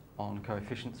on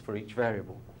coefficients for each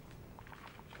variable.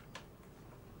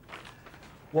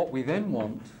 What we then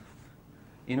want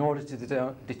in order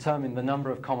to determine the number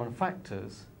of common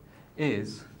factors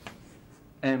is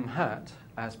m hat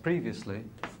as previously,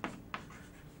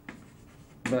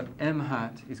 but m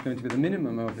hat is going to be the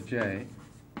minimum over j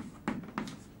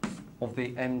of the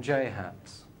mj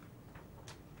hats.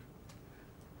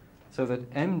 So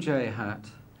that mj hat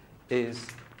is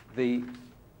the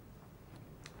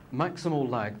maximal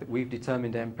lag that we've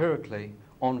determined empirically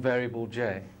on variable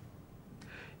j.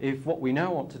 If what we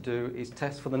now want to do is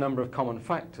test for the number of common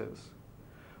factors,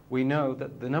 we know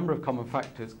that the number of common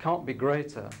factors can't be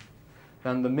greater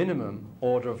than the minimum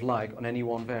order of lag on any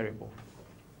one variable.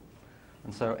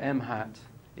 And so m hat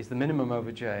is the minimum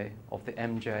over j of the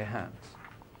mj hats.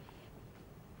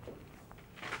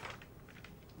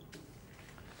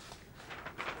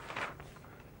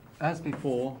 As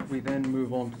before, we then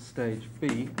move on to stage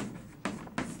B.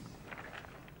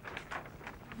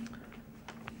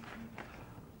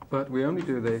 But we only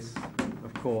do this,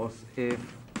 of course, if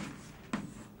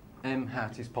m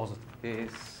hat is positive,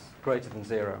 is greater than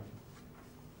 0.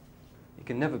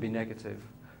 can never be negative.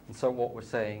 And so what we're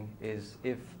saying is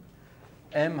if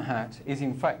m hat is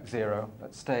in fact 0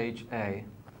 at stage A,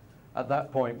 at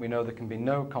that point we know there can be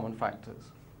no common factors.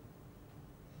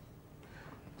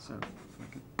 So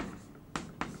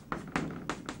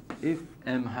if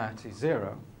m hat is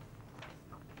 0,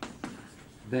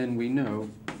 then we know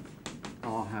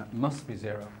r hat must be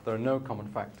 0. There are no common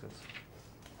factors.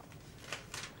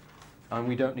 And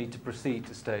we don't need to proceed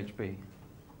to stage B.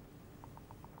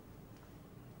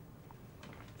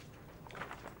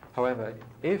 However,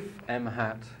 if m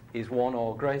hat is 1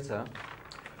 or greater,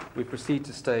 we proceed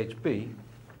to stage B,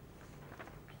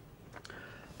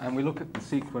 and we look at the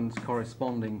sequence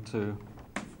corresponding to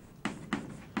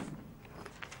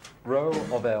row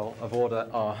of L of order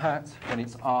r hat, and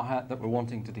it's r hat that we're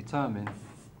wanting to determine.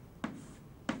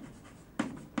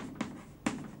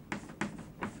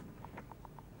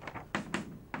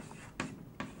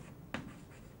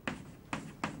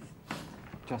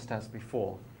 Just as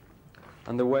before.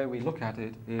 And the way we look at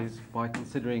it is by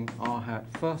considering r hat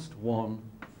first 1,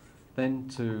 then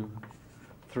 2,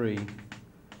 3,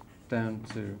 down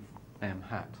to m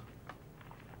hat.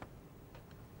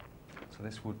 So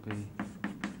this would be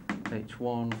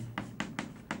h1,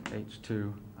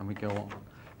 h2, and we go on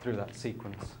through that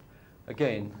sequence.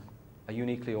 Again, a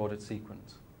uniquely ordered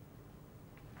sequence.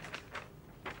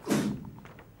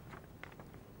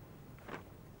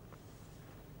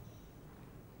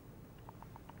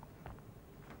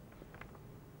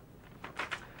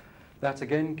 That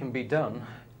again can be done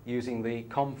using the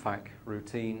COMFAC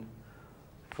routine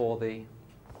for the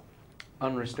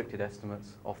unrestricted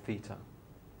estimates of theta.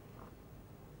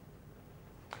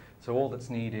 So all that's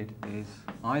needed is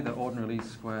either ordinary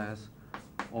least squares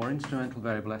or instrumental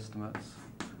variable estimates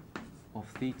of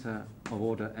theta of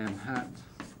order m hat,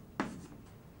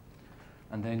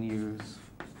 and then use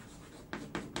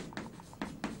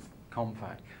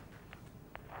COMFAC.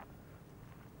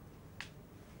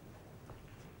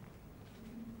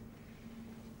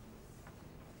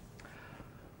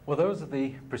 Well, those are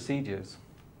the procedures.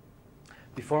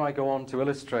 Before I go on to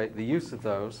illustrate the use of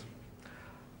those,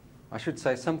 I should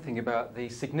say something about the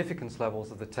significance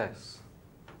levels of the tests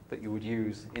that you would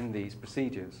use in these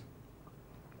procedures.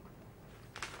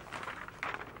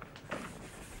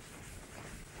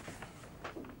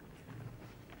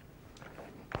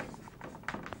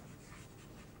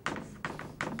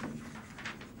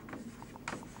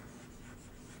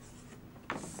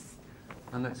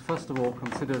 And let's first of all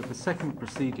consider the second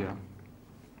procedure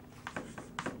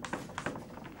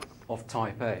of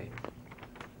type A.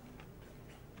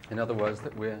 In other words,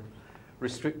 that we're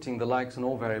restricting the lags and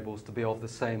all variables to be of the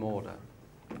same order.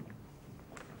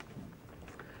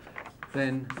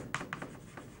 Then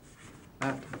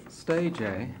at stage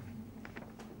A,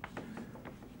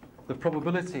 the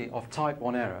probability of type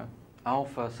 1 error,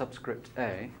 alpha subscript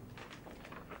A,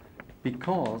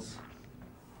 because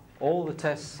all the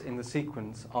tests in the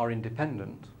sequence are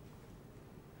independent,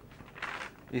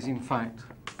 is in fact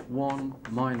 1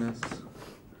 minus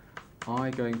I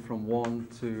going from 1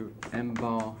 to m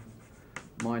bar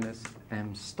minus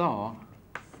m star,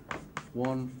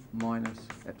 1 minus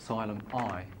epsilon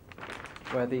I,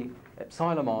 where the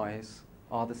epsilon i's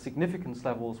are the significance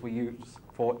levels we use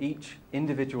for each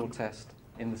individual test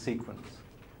in the sequence.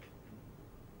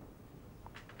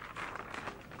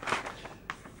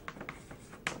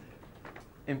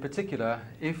 In particular,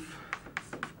 if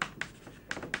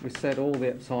we set all the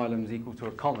epsilons equal to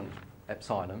a common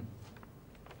epsilon,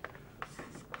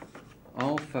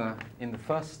 alpha in the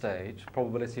first stage,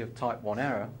 probability of type 1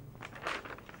 error,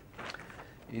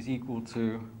 is equal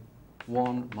to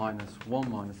 1 minus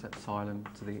epsilon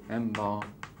to the m bar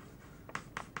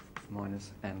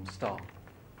minus m star.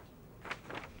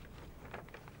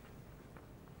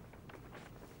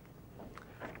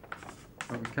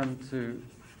 When we come to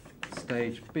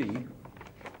stage B, the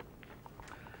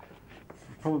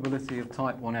probability of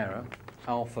type 1 error,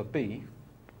 alpha B,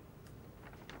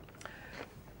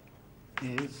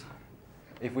 is,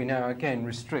 if we now again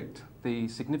restrict the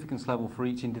significance level for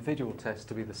each individual test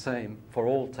to be the same for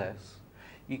all tests,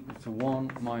 equal to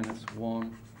 1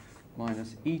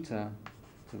 minus eta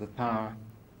to the power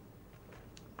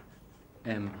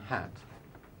m hat.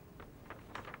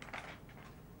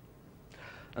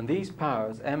 And these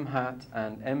powers, m hat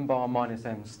and m bar minus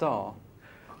m star,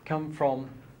 come from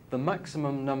the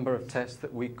maximum number of tests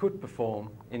that we could perform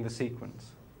in the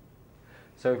sequence.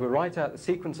 So if we write out the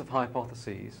sequence of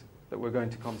hypotheses that we're going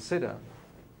to consider,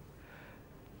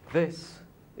 this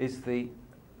is the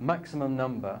maximum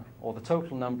number, or the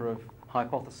total number of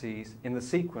hypotheses in the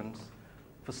sequence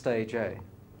for stage A.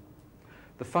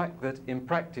 the fact that in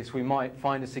practice we might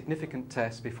find a significant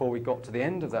test before we got to the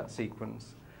end of that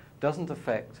sequence doesn't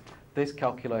affect this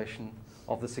calculation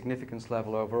of the significance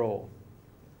level overall.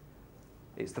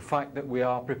 It's the fact that we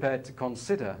are prepared to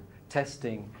consider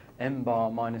testing m bar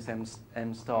minus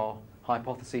m star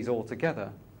hypotheses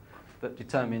altogether that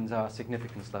determines our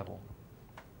significance level.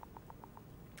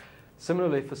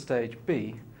 Similarly, for stage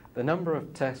B, the number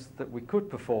of tests that we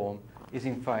could perform is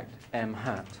in fact m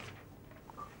hat,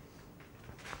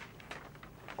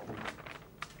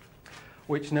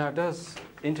 which now does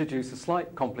introduce a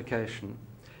slight complication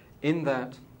in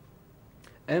that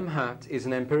m hat is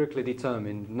an empirically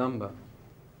determined number.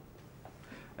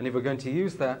 And if we're going to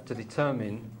use that to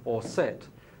determine or set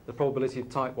the probability of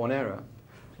type 1 error,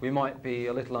 we might be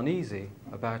a little uneasy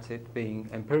about it being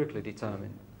empirically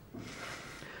determined.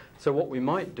 So what we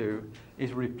might do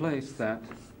is replace that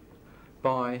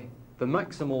by the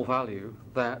maximal value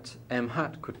that m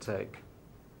hat could take.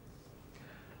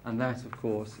 And that, of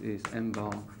course, is m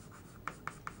bar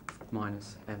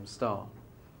minus m star.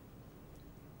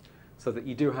 So that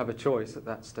you do have a choice at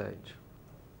that stage.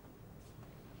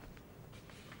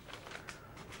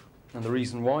 And the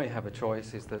reason why you have a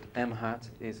choice is that m hat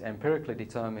is empirically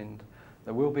determined.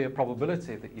 There will be a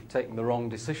probability that you've taken the wrong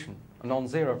decision, a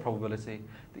non-zero probability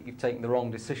that you've taken the wrong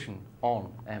decision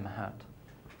on m hat.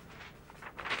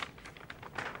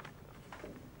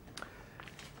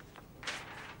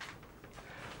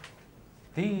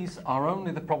 These are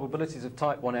only the probabilities of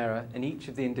type 1 error in each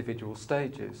of the individual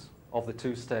stages of the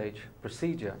two-stage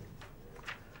procedure.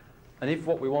 And if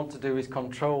what we want to do is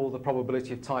control the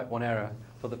probability of type 1 error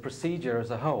for the procedure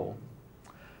as a whole,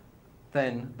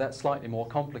 then that's slightly more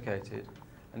complicated.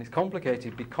 And it's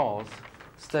complicated because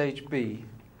stage B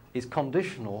is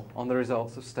conditional on the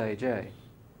results of stage A.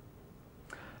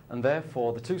 And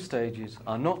therefore, the two stages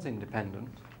are not independent.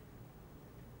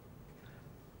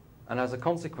 And as a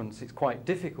consequence, it's quite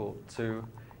difficult to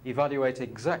evaluate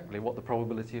exactly what the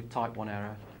probability of type 1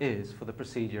 error is for the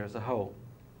procedure as a whole.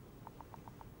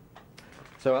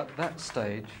 So at that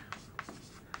stage,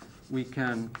 we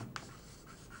can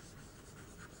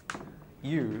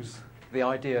use the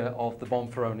idea of the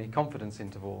Bonferroni confidence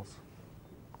intervals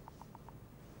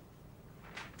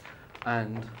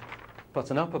and put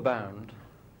an upper bound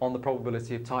on the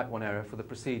probability of type 1 error for the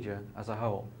procedure as a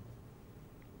whole.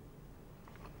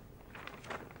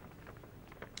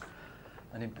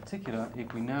 And in particular,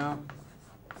 if we now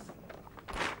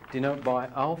denote by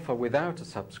alpha without a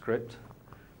subscript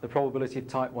the probability of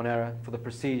type 1 error for the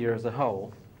procedure as a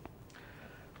whole,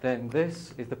 then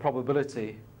this is the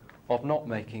probability of not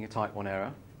making a type 1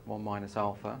 error, 1 minus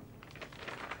alpha.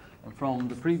 And from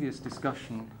the previous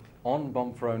discussion on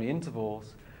Bonferroni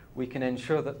intervals, we can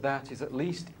ensure that that is at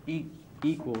least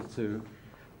equal to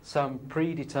some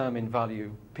predetermined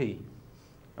value p.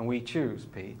 And we choose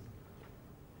p.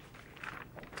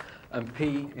 And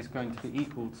p is going to be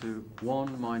equal to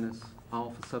 1 minus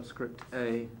alpha subscript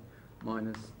a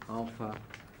minus alpha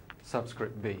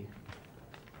subscript b.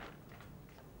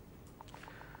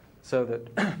 So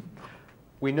that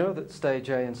we know that stage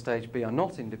A and stage B are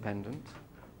not independent.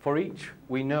 For each,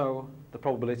 we know the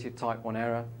probability of type 1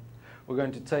 error. We're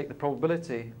going to take the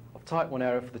probability of type 1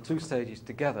 error for the two stages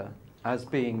together as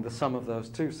being the sum of those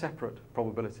two separate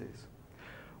probabilities.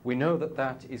 We know that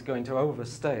that is going to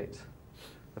overstate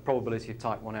the probability of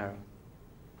type 1 error.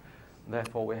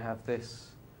 Therefore, we have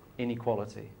this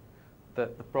inequality,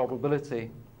 that the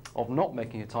probability of not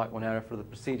making a type 1 error for the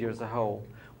procedure as a whole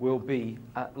will be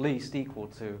at least equal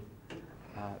to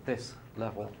this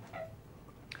level.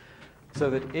 So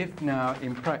that if now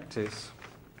in practice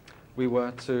we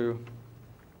were to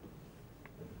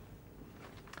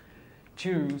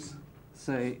choose,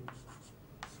 say,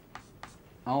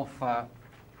 alpha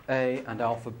A and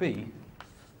alpha B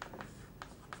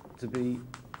to be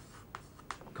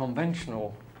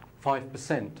conventional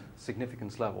 5%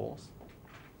 significance levels,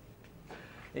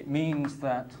 it means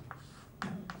that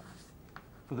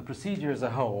for the procedure as a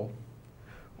whole,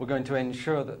 we're going to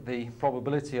ensure that the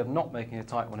probability of not making a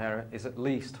type 1 error is at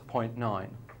least 0.9,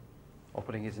 or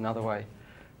putting it another way,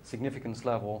 significance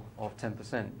level of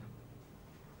 10%.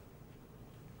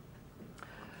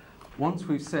 Once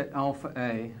we've set alpha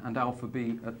A and alpha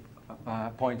B at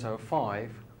 0.05,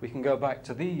 we can go back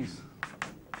to these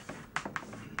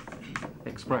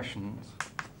expressions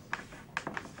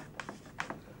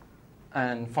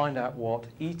and find out what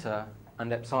eta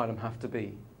and epsilon have to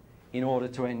be in order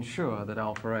to ensure that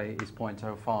alpha A is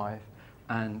 0.05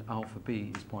 and alpha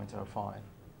B is 0.05.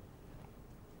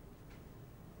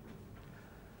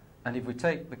 And if we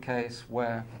take the case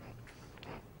where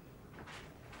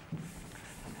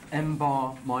m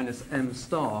bar minus m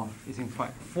star is in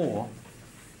fact 4,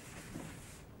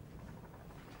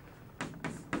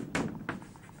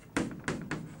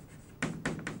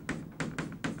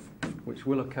 which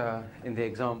will occur in the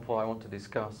example I want to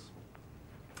discuss,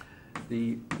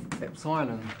 the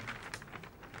epsilon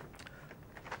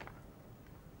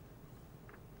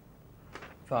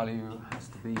value has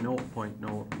to be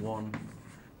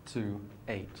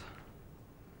 0.0128.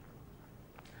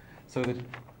 So that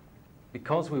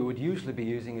because we would usually be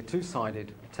using a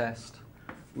two-sided test,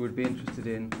 we would be interested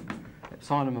in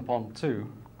epsilon upon 2,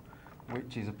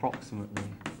 which is approximately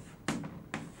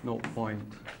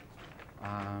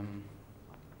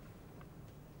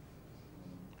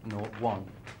 0.01.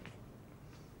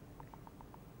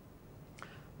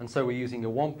 And so we're using a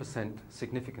 1%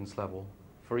 significance level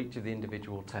for each of the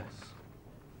individual tests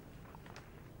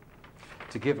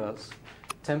to give us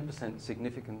 10%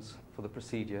 significance for the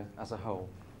procedure as a whole.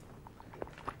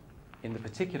 In the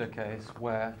particular case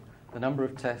where the number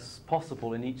of tests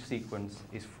possible in each sequence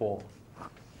is 4.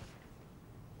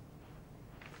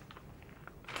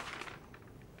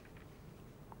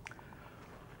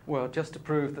 Well, just to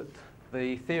prove that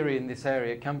the theory in this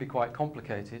area can be quite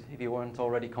complicated, if you weren't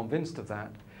already convinced of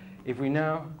that, if we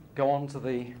now go on to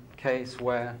the case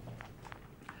where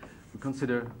we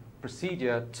consider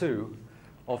procedure 2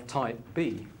 of type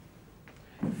B,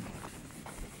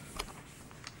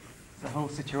 the whole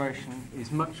situation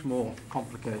is much more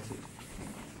complicated.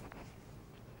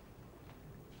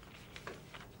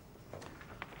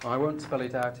 I won't spell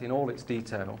it out in all its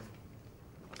detail,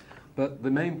 but the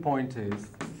main point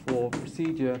is for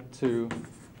procedure 2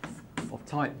 of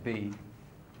type B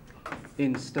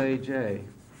in stage A,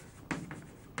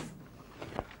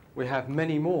 we have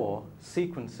many more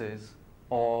sequences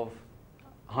of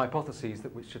hypotheses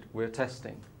that we're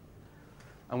testing.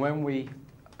 And when we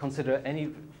consider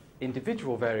any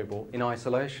individual variable in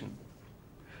isolation,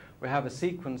 we have a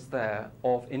sequence there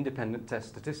of independent test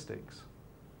statistics.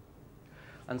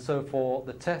 And so for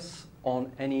the tests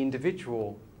on any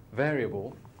individual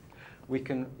variable, we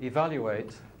can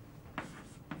evaluate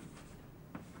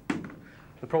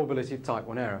the probability of type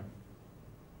 1 error,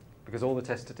 because all the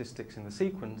test statistics in the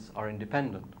sequence are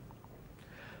independent.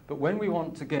 But when we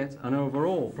want to get an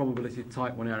overall probability of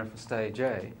type 1 error for stage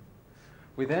A,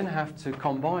 we then have to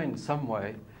combine some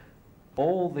way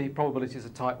all the probabilities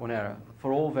of type 1 error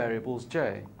for all variables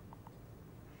J.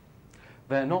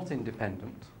 They're not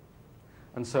independent,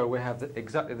 and so we have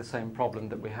exactly the same problem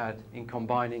that we had in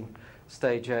combining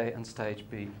stage A and stage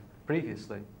B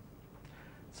previously.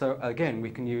 So again, we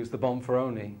can use the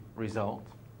Bonferroni result.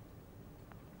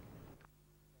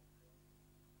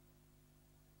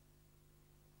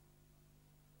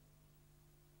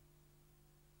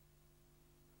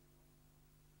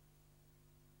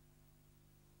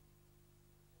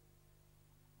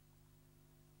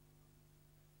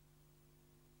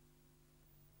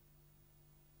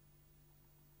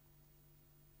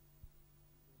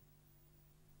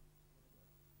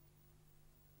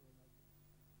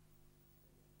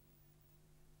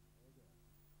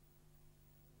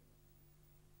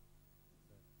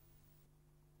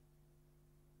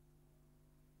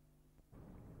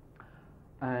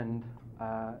 And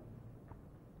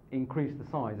increase the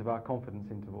size of our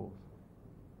confidence intervals.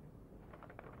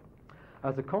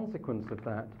 As a consequence of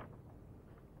that,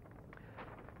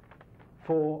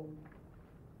 for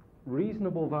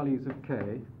reasonable values of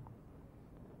k,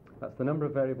 that's the number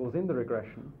of variables in the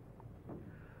regression,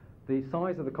 the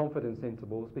size of the confidence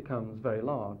intervals becomes very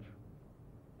large.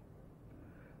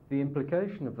 The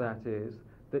implication of that is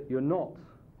that you're not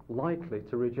likely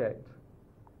to reject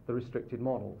the restricted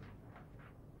models.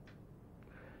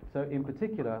 So in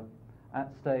particular,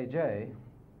 at stage A,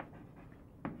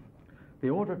 the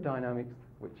order of dynamics,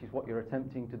 which is what you're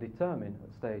attempting to determine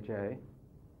at stage A,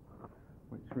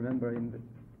 which remember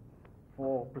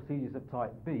for procedures of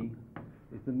type B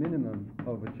is the minimum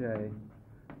over J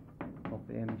of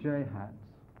the MJ hats.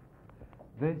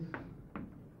 This,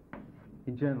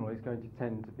 in general, is going to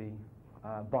tend to be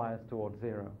biased towards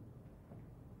 0.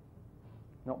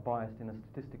 Not biased in a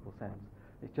statistical sense.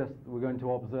 It's just we're going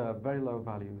to observe very low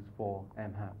values for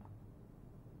M hat.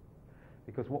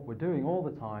 Because what we're doing all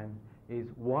the time is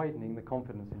widening the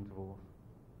confidence intervals.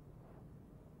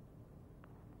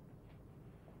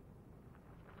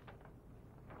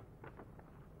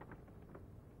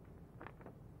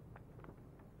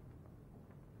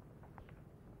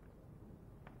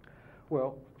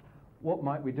 Well, what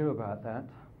might we do about that?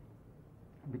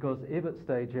 Because if at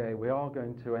stage A we are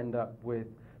going to end up with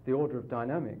the order of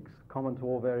dynamics common to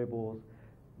all variables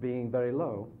being very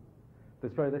low,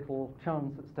 there's very little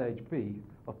chance at stage B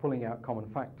of pulling out common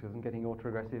factors and getting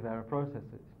autoregressive error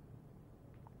processes?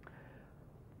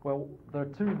 Well, there are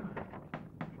two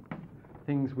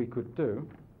things we could do.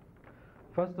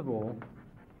 First of all,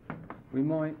 we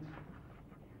might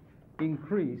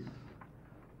increase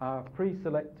our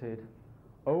pre-selected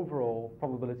overall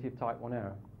probability of type 1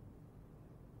 error.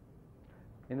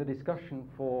 In the discussion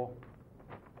for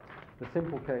the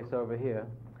simple case over here,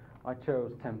 I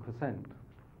chose 10%,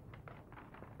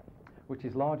 which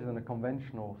is larger than a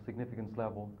conventional significance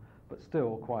level, but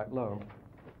still quite low.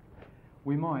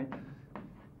 We might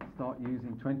start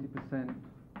using 20%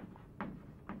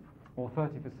 or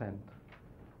 30%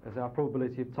 as our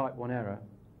probability of type 1 error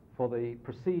for the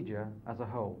procedure as a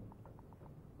whole.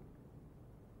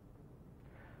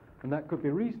 And that could be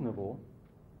reasonable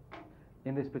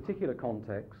in this particular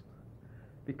context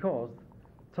because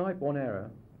type 1 error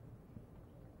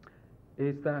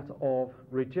is that of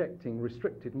rejecting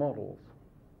restricted models.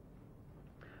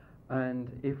 And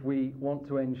if we want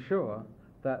to ensure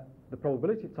that the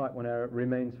probability of type 1 error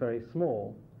remains very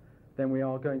small, then we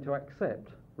are going to accept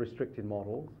restricted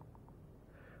models,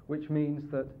 which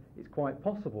means that it's quite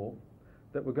possible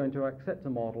that we're going to accept a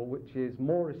model which is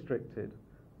more restricted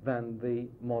than the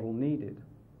model needed.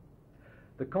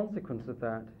 The consequence of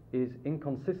that is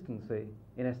inconsistency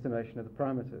in estimation of the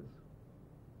parameters.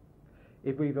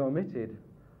 If we've omitted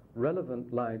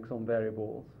relevant lags on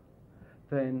variables,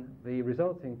 then the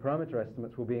resulting parameter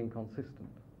estimates will be inconsistent.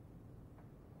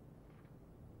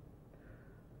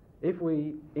 If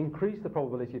we increase the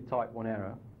probability of type 1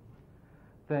 error,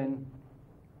 then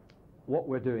what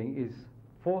we're doing is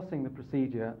forcing the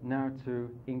procedure now to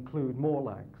include more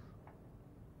lags.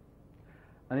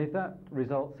 And if that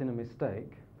results in a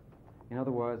mistake, in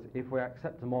other words, if we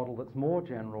accept a model that's more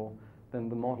general than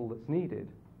the model that's needed,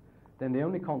 then the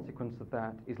only consequence of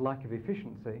that is lack of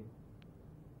efficiency,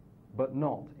 but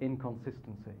not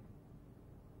inconsistency.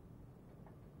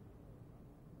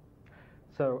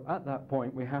 So at that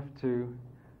point, we have to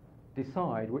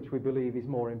decide which we believe is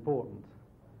more important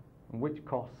and which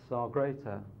costs are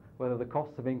greater, whether the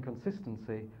costs of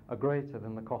inconsistency are greater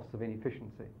than the costs of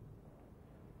inefficiency.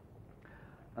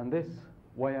 And this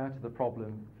way out of the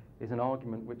problem is an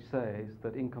argument which says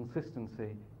that inconsistency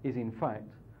is in fact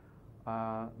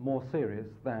more serious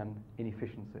than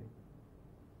inefficiency.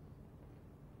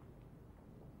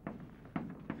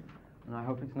 And I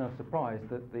hope it's no surprise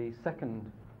that the second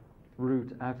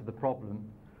route out of the problem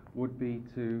would be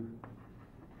to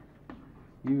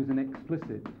use an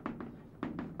explicit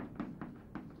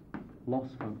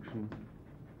loss function.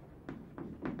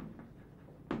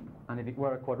 And if it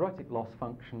were a quadratic loss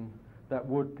function, that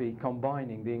would be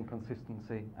combining the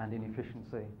inconsistency and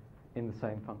inefficiency in the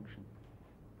same function.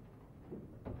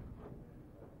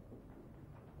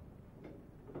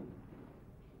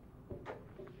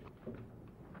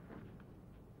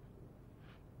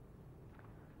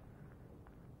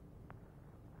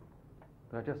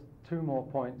 There are just two more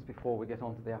points before we get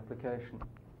on to the application.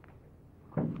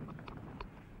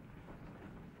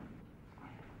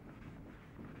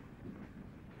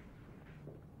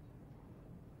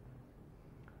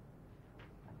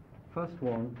 First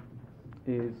one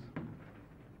is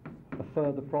a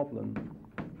further problem.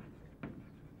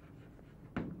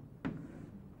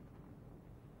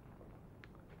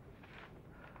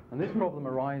 And this problem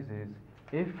arises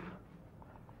if,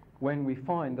 when we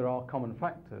find there are common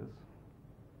factors,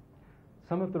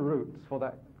 some of the roots for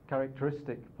that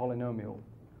characteristic polynomial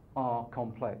are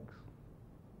complex.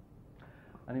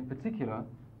 And in particular,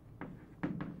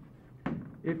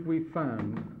 if we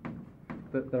found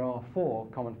that there are 4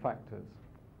 common factors,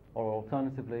 or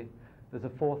alternatively, there's a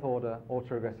 4th order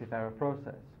autoregressive error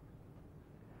process,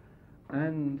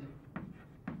 and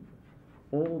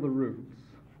all the roots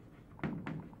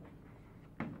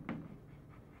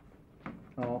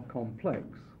are complex,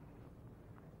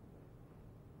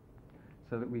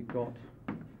 so that we've got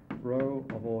rho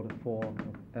of order 4 of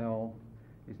L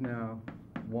is now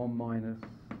 1 minus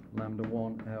lambda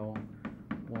 1 L,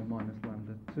 1 minus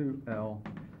lambda 2 L,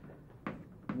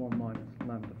 1 minus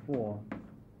lambda 4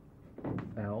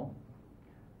 L,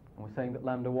 and we're saying that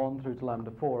lambda 1 through to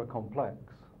lambda 4 are complex.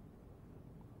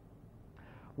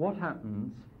 What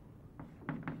happens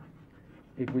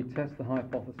if we test the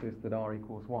hypothesis that R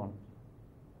equals 1?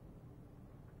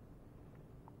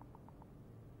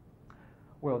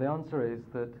 Well, the answer is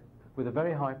that with a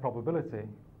very high probability,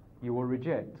 you will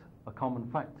reject a common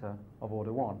factor of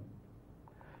order 1,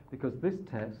 because this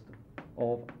test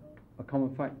of a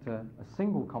common factor, a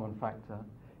single common factor,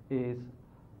 is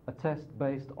a test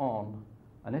based on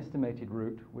an estimated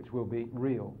root which will be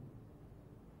real.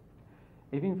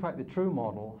 If in fact the true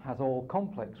model has all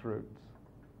complex roots,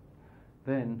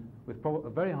 then with a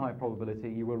very high probability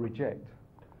you will reject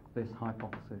this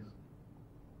hypothesis.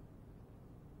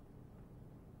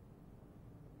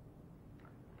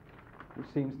 Which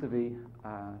seems to be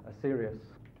a serious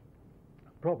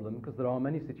problem, because there are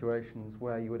many situations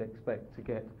where you would expect to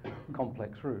get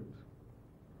complex roots.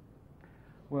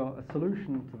 Well, a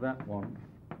solution to that one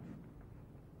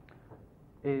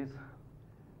is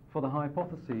for the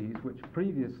hypotheses which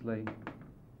previously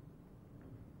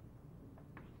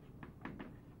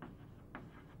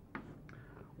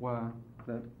were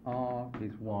that R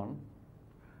is 1,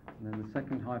 and then the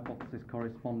second hypothesis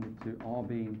corresponded to R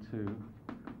being 2,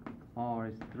 R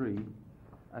is 3,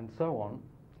 and so on.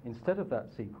 Instead of that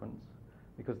sequence,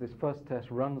 because this first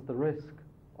test runs the risk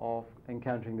of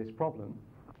encountering this problem,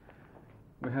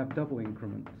 we have double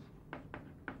increments.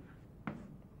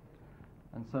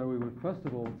 And so we would first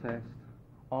of all test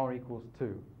R equals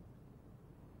 2.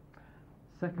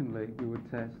 Secondly, we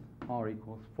would test R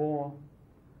equals 4,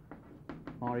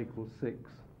 R equals 6,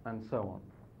 and so on.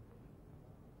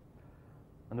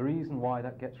 And the reason why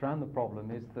that gets around the problem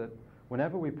is that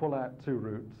whenever we pull out two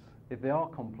roots, if they are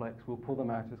complex, we'll pull them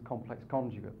out as complex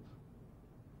conjugates.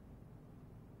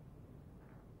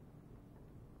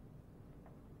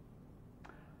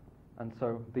 And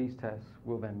so these tests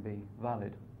will then be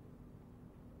valid.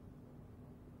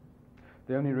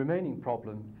 The only remaining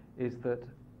problem is that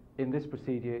in this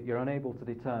procedure you're unable to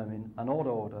determine an odd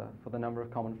order for the number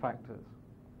of common factors.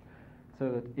 So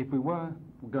that if we were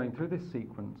going through this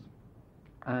sequence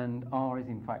and R is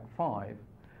in fact 5,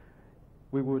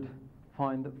 we would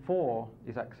find that 4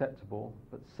 is acceptable,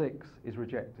 but 6 is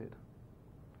rejected.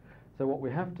 So what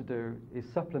we have to do is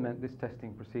supplement this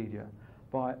testing procedure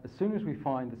by, as soon as we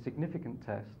find the significant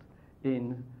test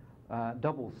in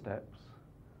double steps,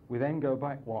 we then go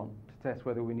back one to test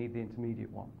whether we need the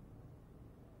intermediate one.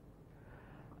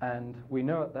 And we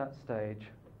know at that stage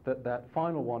that that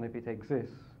final one, if it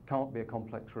exists, can't be a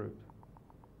complex root.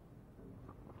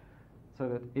 So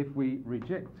that if we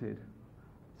rejected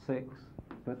 6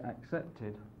 but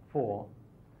accepted 4,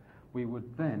 we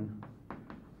would then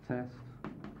test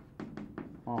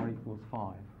R equals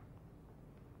 5.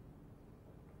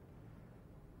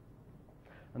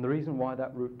 And the reason why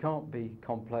that root can't be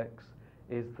complex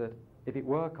is that if it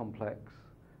were complex,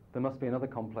 there must be another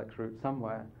complex root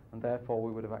somewhere, and therefore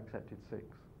we would have accepted 6.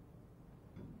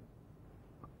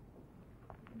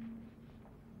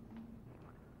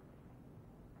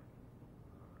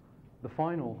 The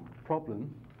final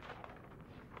problem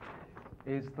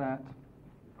is that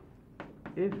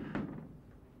if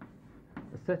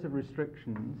a set of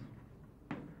restrictions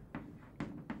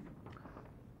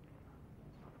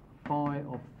phi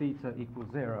of theta equals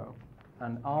 0,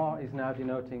 and R is now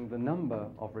denoting the number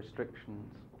of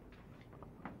restrictions,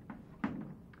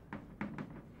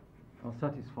 are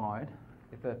satisfied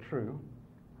if they're true,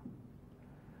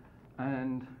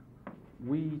 and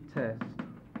we test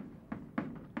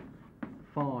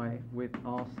phi with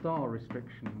R star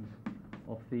restrictions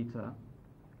of theta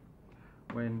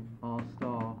when R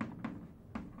star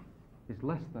is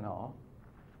less than R,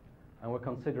 and we're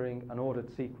considering an ordered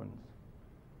sequence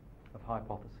of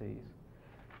hypotheses.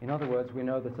 In other words, we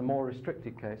know that a more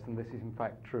restricted case than this is in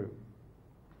fact true.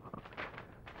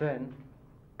 Then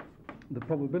the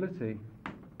probability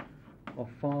of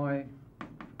phi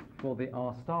for the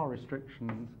R star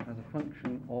restrictions as a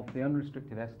function of the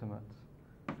unrestricted estimates,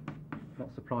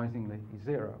 not surprisingly, is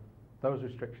 0. Those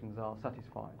restrictions are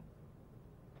satisfied.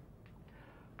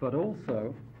 But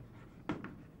also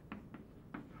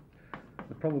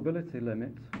the probability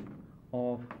limit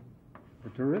of the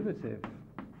derivative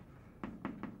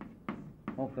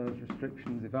of those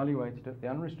restrictions evaluated at the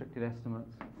unrestricted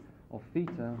estimates of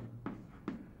theta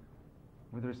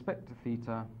with respect to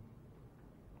theta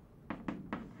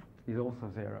is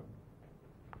also 0.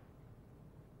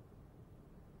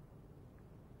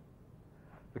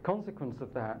 The consequence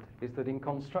of that is that in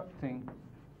constructing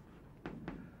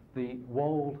the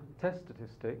Wold test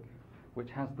statistic,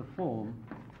 which has the form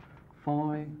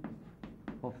phi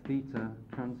of theta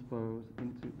transpose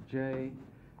into j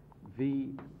v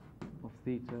of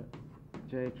theta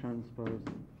j transpose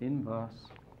inverse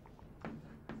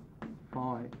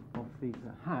phi of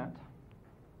theta hat,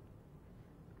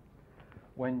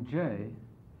 when j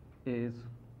is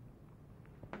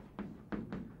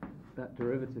that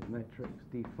derivative matrix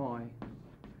d phi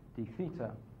d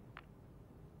theta,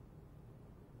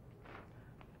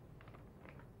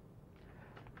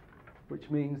 which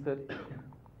means that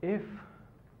if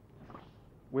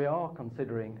we are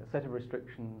considering a set of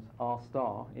restrictions R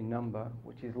star in number,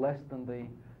 which is less than the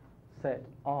set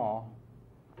R,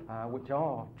 which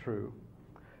are true,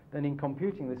 then in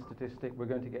computing this statistic we're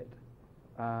going to get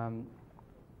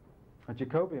a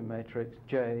Jacobian matrix,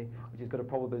 J, which has got a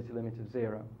probability limit of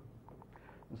 0.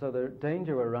 And so the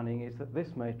danger we're running is that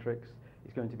this matrix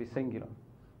is going to be singular,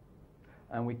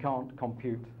 and we can't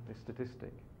compute this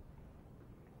statistic.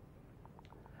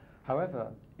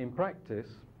 However, in practice,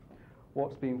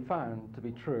 what's been found to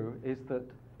be true is that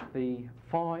the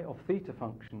phi of theta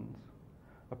functions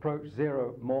approach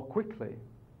 0 more quickly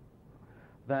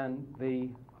than the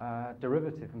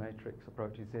derivative matrix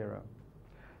approaches 0,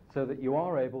 so that you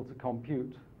are able to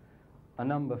compute a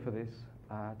number for this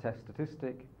test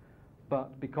statistic,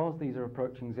 but because these are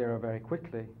approaching 0 very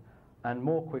quickly and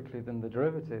more quickly than the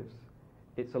derivatives,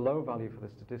 it's a low value for the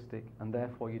statistic, and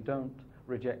therefore you don't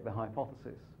reject the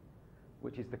hypothesis,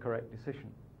 which is the correct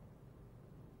decision.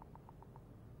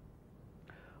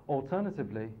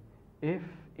 Alternatively, if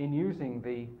in using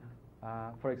the,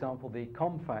 for example, the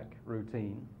COMFAC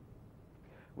routine,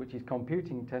 which is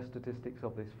computing test statistics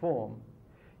of this form,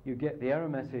 you get the error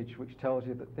message which tells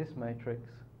you that this matrix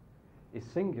is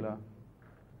singular,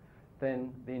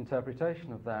 then the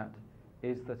interpretation of that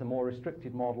is that a more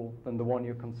restricted model than the one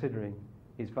you're considering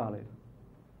is valid.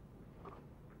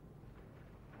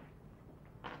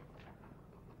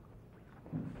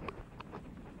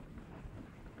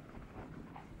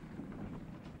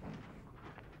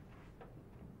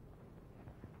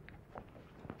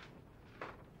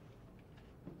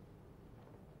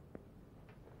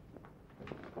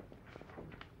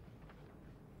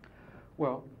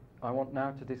 Well, I want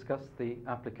now to discuss the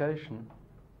application,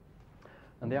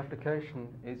 and the application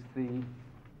is the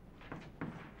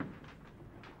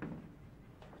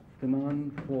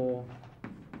demand for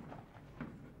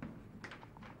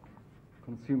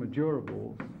consumer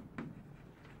durables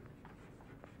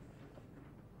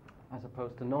as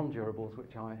opposed to non-durables,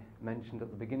 which I mentioned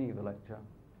at the beginning of the lecture,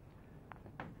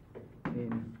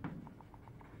 in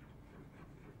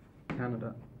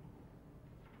Canada.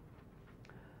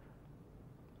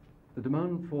 The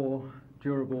demand for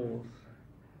durables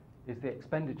is the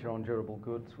expenditure on durable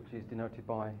goods, which is denoted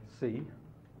by C.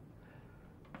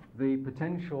 The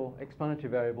potential explanatory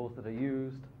variables that are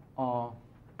used are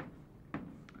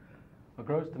a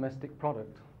gross domestic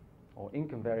product, or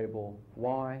income variable,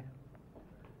 Y,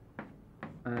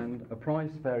 and a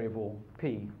price variable,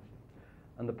 P.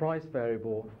 And the price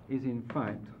variable is, in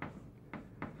fact,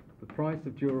 the price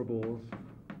of durables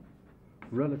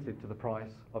relative to the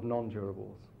price of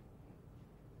non-durables.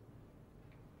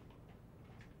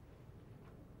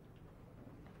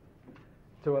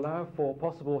 To allow for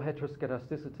possible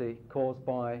heteroscedasticity caused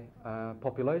by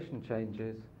population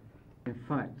changes, in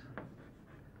fact,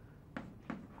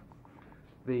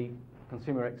 the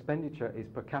consumer expenditure is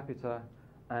per capita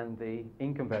and the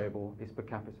income variable is per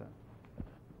capita.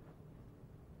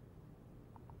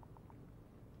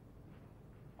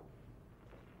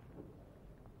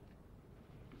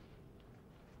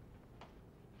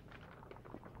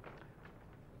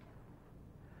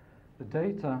 The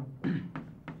data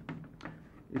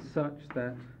is such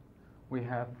that we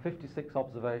have 56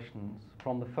 observations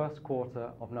from the first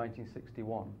quarter of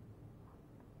 1961.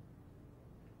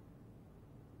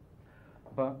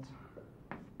 But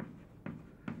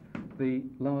the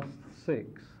last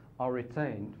 6 are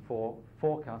retained for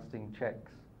forecasting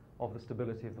checks of the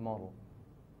stability of the model.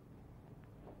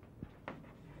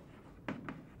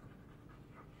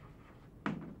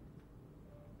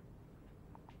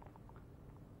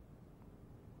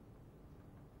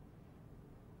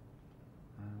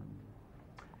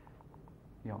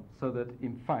 So that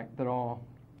in fact there are,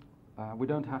 we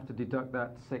don't have to deduct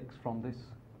that 6 from this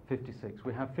 56.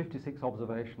 We have 56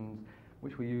 observations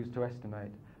which we use to estimate,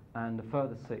 and a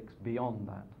further 6 beyond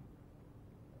that.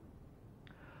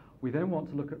 We then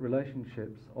want to look at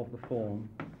relationships of the form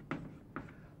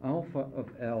alpha of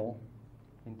L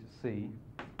into C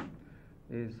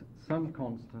is some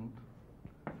constant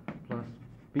plus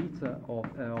beta of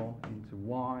L into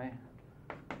Y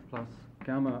plus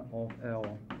gamma of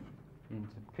L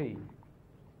into P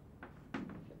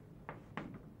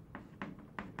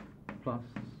plus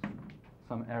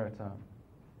some error term.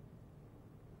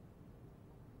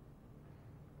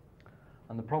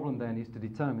 And the problem then is to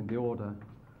determine the order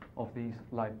of these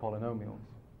lag polynomials.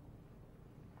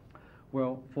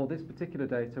 Well, for this particular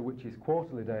data, which is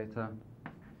quarterly data,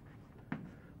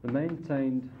 the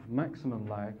maintained maximum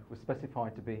lag was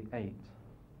specified to be 8.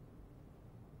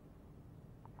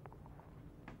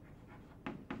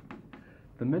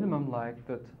 The minimum lag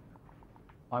that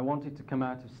I wanted to come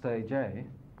out of stage A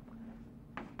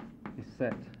is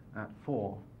set at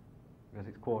 4 because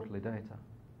it's quarterly data.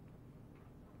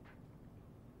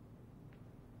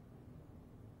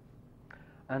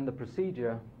 And the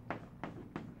procedure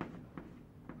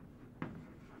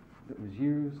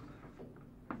used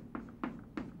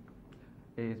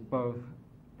is both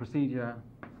procedure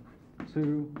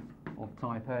 2 of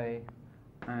type A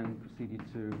and procedure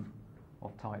 2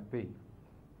 of type B.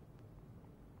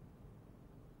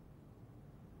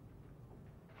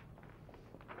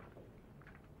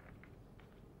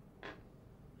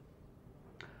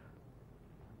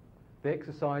 The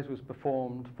exercise was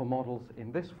performed for models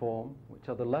in this form, which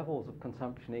are the levels of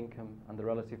consumption income and the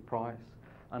relative price,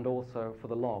 and also for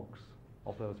the logs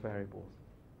of those variables.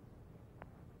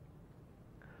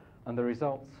 And the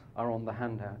results are on the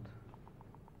handout.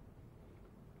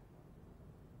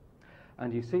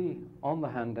 And you see on the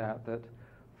handout that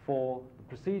for the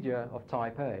procedure of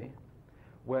type A,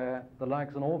 where the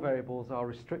lags on all variables are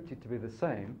restricted to be the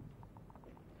same,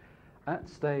 at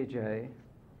stage A,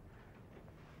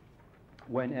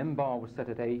 when m bar was set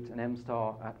at 8 and m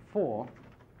star at 4,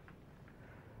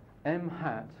 m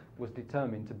hat was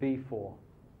determined to be 4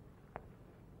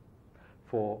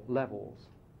 for levels,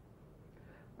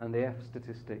 and the F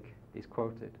statistic is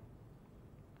quoted.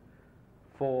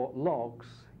 For logs,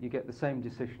 you get the same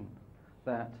decision,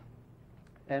 that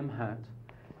m hat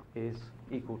is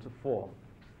equal to 4.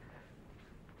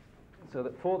 So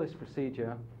that for this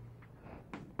procedure,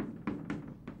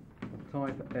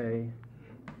 type A,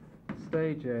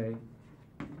 stage A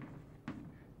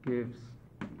gives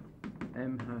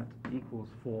m hat equals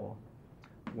 4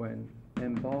 when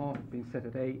m bar has been set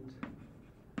at 8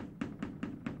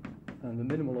 and the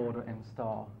minimal order m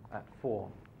star at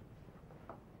 4.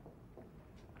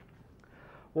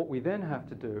 What we then have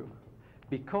to do,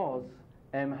 because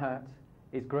m hat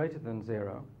is greater than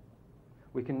 0,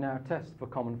 we can now test for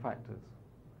common factors,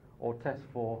 or test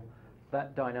for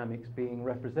that dynamics being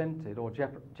represented or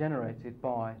generated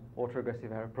by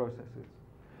autoregressive error processes.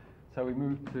 So we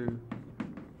move to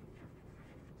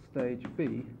stage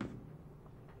B,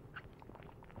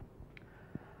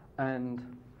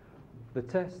 and the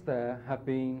tests there have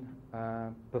been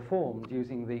performed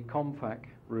using the COMFAC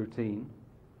routine,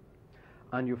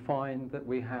 and you find that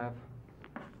we have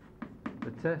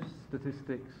the test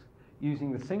statistics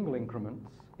using the single increments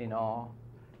in R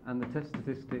and the test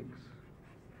statistics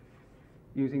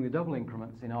using the double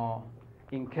increments in R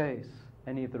in case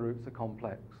any of the roots are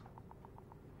complex.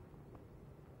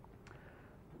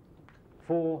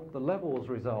 For the levels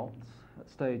results at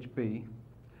stage B,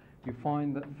 you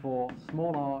find that for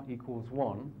small r equals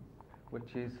 1,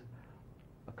 which is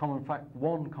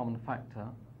one common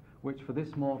factor, which for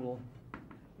this model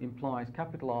implies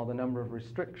capital R, the number of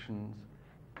restrictions,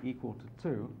 equal to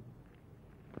 2,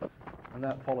 and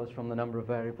that follows from the number of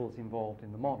variables involved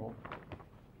in the model.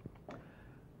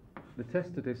 The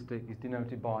test statistic is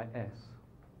denoted by S,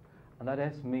 and that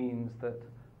S means that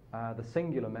the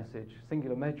singular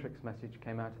matrix message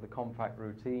came out of the COMFAC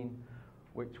routine,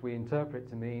 which we interpret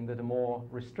to mean that a more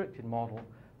restricted model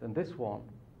than this one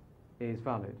is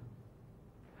valid.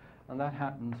 And that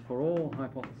happens for all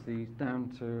hypotheses down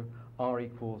to R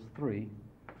equals 3.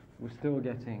 We're still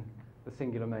getting the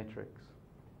singular matrix.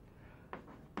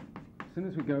 As soon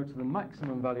as we go to the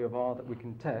maximum value of R that we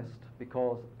can test,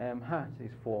 because m hat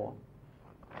is 4,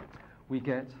 we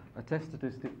get a test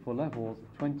statistic for levels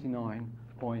of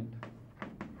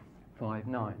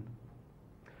 29.59.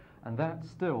 And that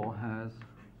still has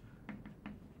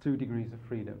 2 degrees of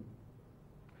freedom.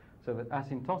 So that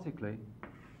asymptotically,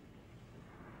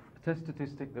 the test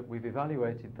statistic that we've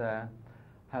evaluated there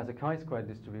has a chi-squared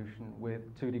distribution with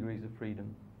 2 degrees of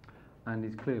freedom and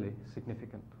is clearly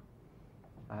significant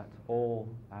at all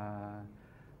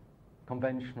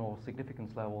conventional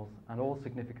significance levels and all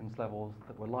significance levels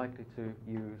that we're likely to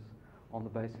use on the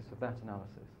basis of that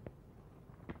analysis.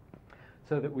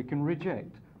 So that we can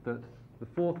reject that the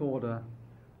fourth order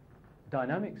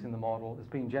dynamics in the model is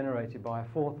being generated by a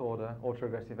fourth order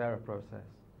autoregressive error process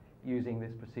using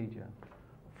this procedure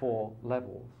for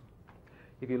levels.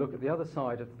 If you look at the other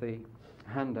side of the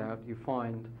handout, you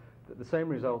find that the same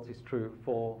result is true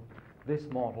for this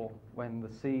model when the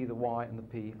C, the Y, and the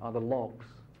P are the logs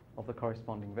of the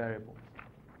corresponding variable.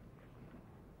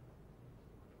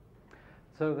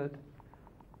 So that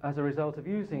as a result of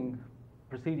using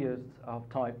procedures of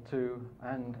type 2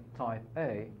 and type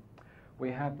A,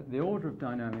 we have that the order of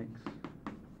dynamics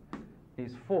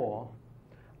is 4,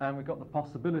 and we've got the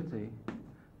possibility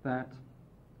that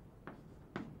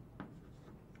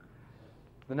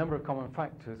the number of common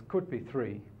factors could be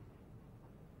 3.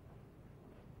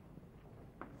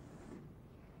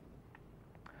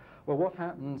 Well, what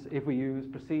happens if we use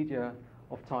procedure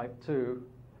of type 2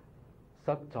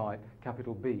 subtype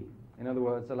capital B? In other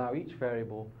words, allow each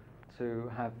variable to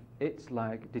have its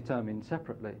lag determined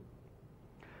separately.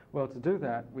 Well, to do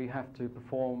that, we have to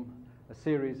perform a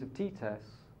series of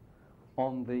t-tests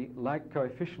on the lag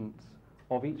coefficients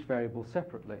of each variable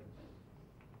separately.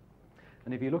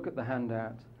 And if you look at the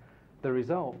handout, the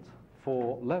result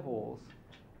for levels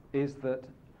is that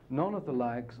none of the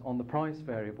lags on the price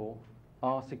variable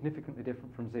are significantly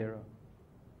different from 0.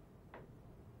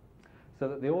 So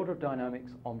that the order of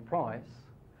dynamics on price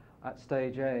at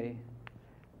stage A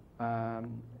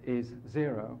is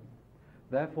 0.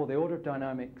 Therefore, the order of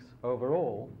dynamics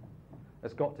overall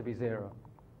has got to be 0.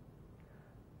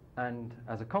 And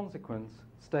as a consequence,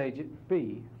 stage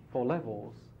B for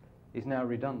levels is now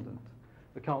redundant.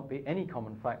 There can't be any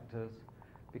common factors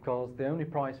because the only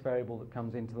price variable that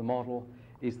comes into the model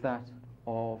is that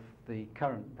of the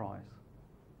current price.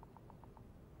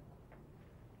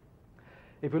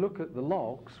 If we look at the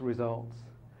logs results,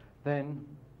 then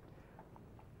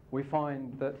we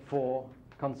find that for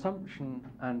consumption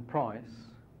and price,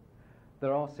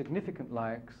 there are significant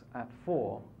lags at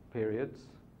 4 periods,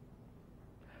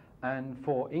 and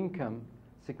for income,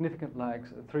 significant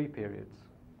lags at 3 periods.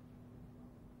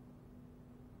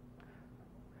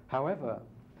 However,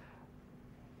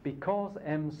 because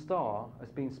M star has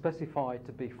been specified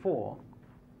to be 4,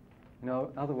 in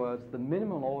other words, the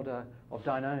minimum order of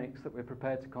dynamics that we're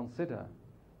prepared to consider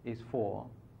is 4,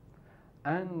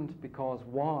 and because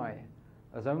Y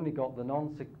has only got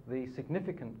the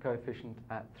significant coefficient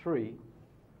at 3,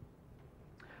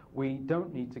 we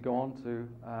don't need to go on to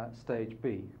stage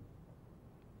B.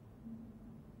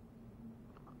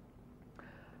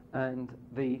 And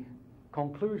the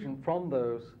conclusion from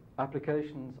those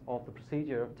applications of the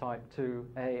procedure of type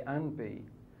 2A and B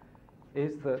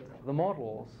is that the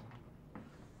models,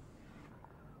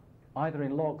 either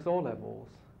in logs or levels,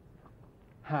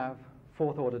 have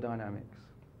fourth order dynamics.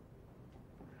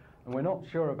 And we're not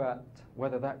sure about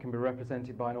whether that can be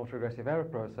represented by an autoregressive error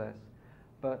process,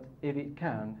 but if it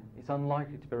can, it's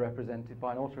unlikely to be represented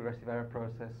by an autoregressive error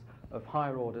process of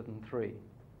higher order than 3.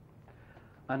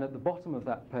 And at the bottom of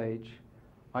that page,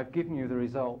 I've given you the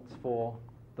results for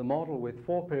the model with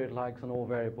 4 period lags on all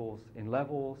variables in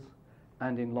levels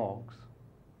and in logs.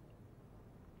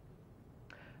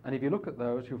 And if you look at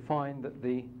those, you'll find that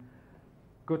the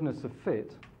goodness of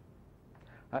fit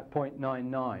at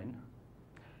 0.99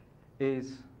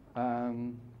 is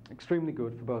extremely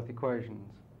good for both equations.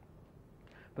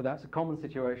 But that's a common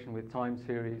situation with time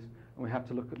series, and we have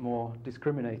to look at more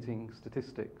discriminating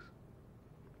statistics.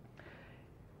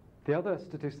 The other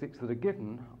statistics that are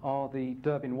given are the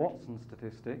Durbin-Watson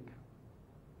statistic,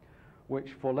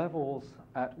 which for levels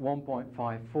at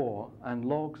 1.54 and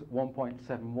logs at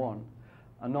 1.71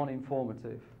 are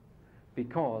non-informative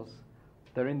because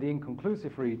they're in the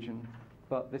inconclusive region,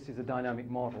 but this is a dynamic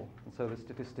model, and so the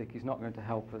statistic is not going to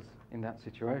help us in that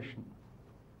situation.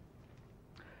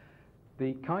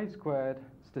 The chi-squared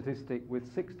statistic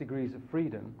with 6 degrees of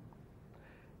freedom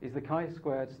is the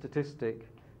chi-squared statistic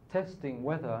testing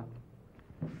whether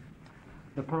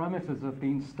the parameters have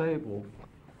been stable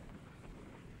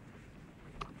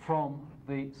from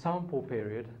the sample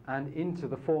period and into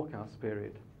the forecast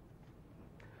period.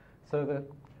 So that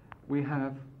we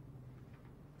have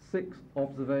 6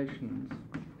 observations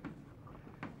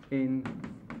in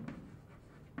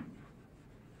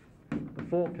the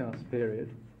forecast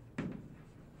period.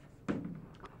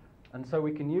 And so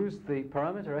we can use the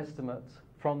parameter estimates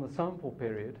from the sample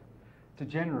period to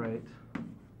generate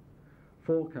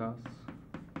forecasts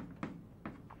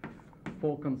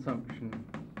for consumption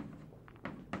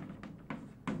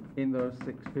in those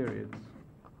 6 periods.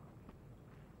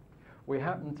 We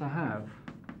happen to have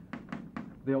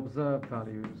the observed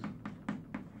values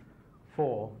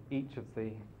for each of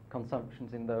the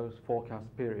consumptions in those forecast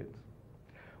periods.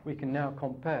 We can now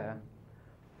compare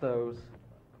those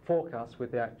forecasts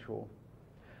with the actual,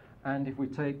 and if we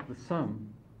take the sum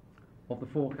of the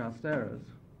forecast errors,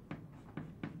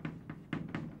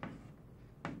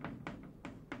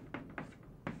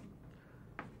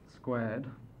 squared,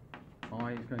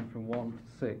 I is going from 1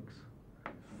 to 6,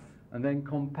 and then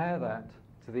compare that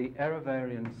to the error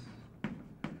variance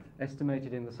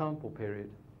estimated in the sample period,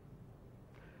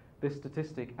 this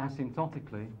statistic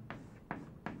asymptotically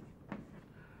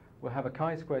will have a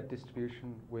chi-squared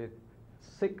distribution with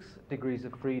 6 degrees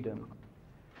of freedom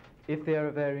if the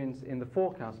error variance in the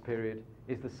forecast period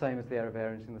is the same as the error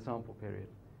variance in the sample period,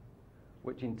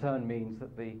 which in turn means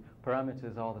that the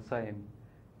parameters are the same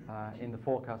in the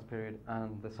forecast period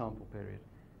and the sample period.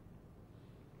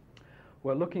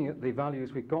 Well, looking at the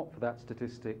values we got for that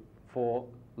statistic for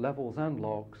levels and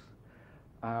logs,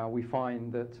 we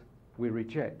find that we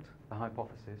reject the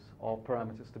hypothesis of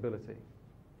parameter stability.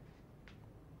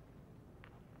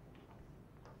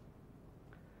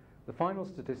 The final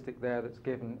statistic there that's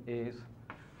given is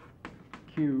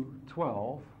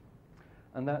Q12,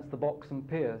 and that's the Box and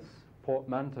Pierce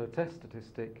portmanteau test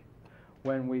statistic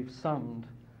when we've summed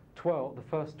the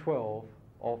first 12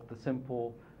 of the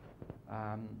simple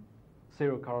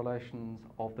serial correlations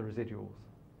of the residuals.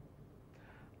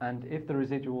 And if the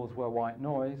residuals were white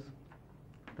noise,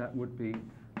 that would be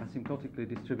asymptotically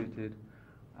distributed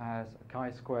as a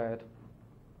chi-squared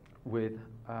with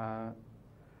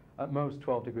at most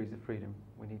 12 degrees of freedom.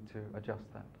 We need to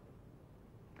adjust that.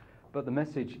 But the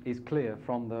message is clear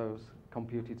from those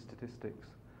computed statistics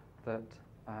that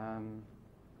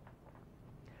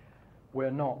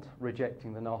we're not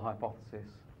rejecting the null hypothesis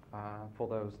for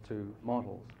those two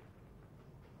models.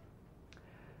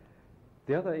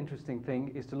 The other interesting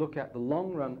thing is to look at the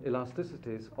long-run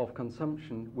elasticities of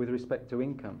consumption with respect to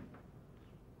income.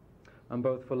 And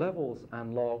both for levels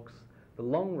and logs, the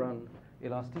long-run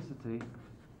elasticity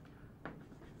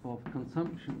of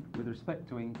consumption with respect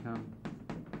to income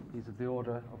is of the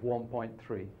order of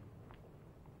 1.3.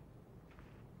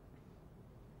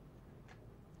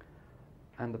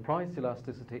 And the price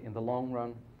elasticity in the long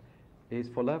run is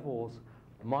for levels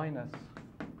minus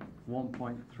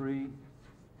 1.3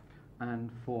 and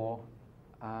for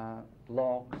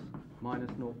logs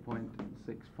minus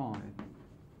 0.65.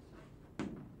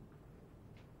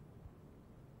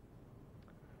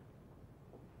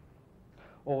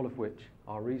 All of which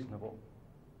are reasonable.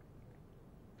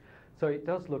 So it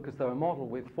does look as though a model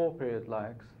with 4 period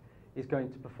lags is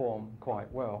going to perform quite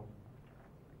well.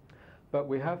 But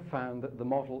we have found that the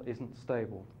model isn't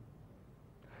stable.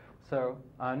 So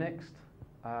our next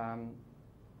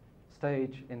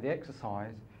stage in the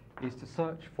exercise is to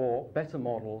search for better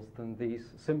models than these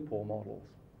simple models.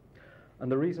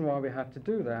 And the reason why we have to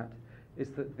do that is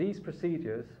that these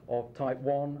procedures of type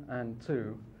 1 and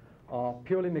 2 are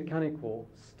purely mechanical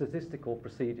statistical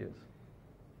procedures.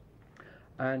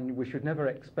 And we should never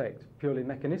expect purely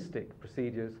mechanistic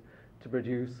procedures to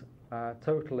produce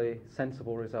totally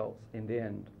sensible results in the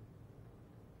end.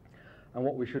 And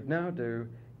what we should now do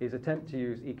is attempt to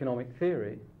use economic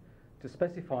theory to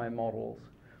specify models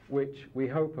which we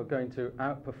hope are going to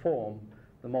outperform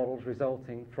the models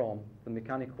resulting from the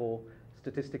mechanical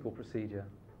statistical procedure.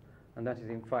 And that is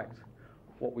in fact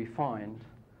what we find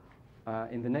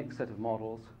in the next set of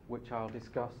models, which I'll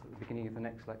discuss at the beginning of the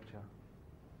next lecture.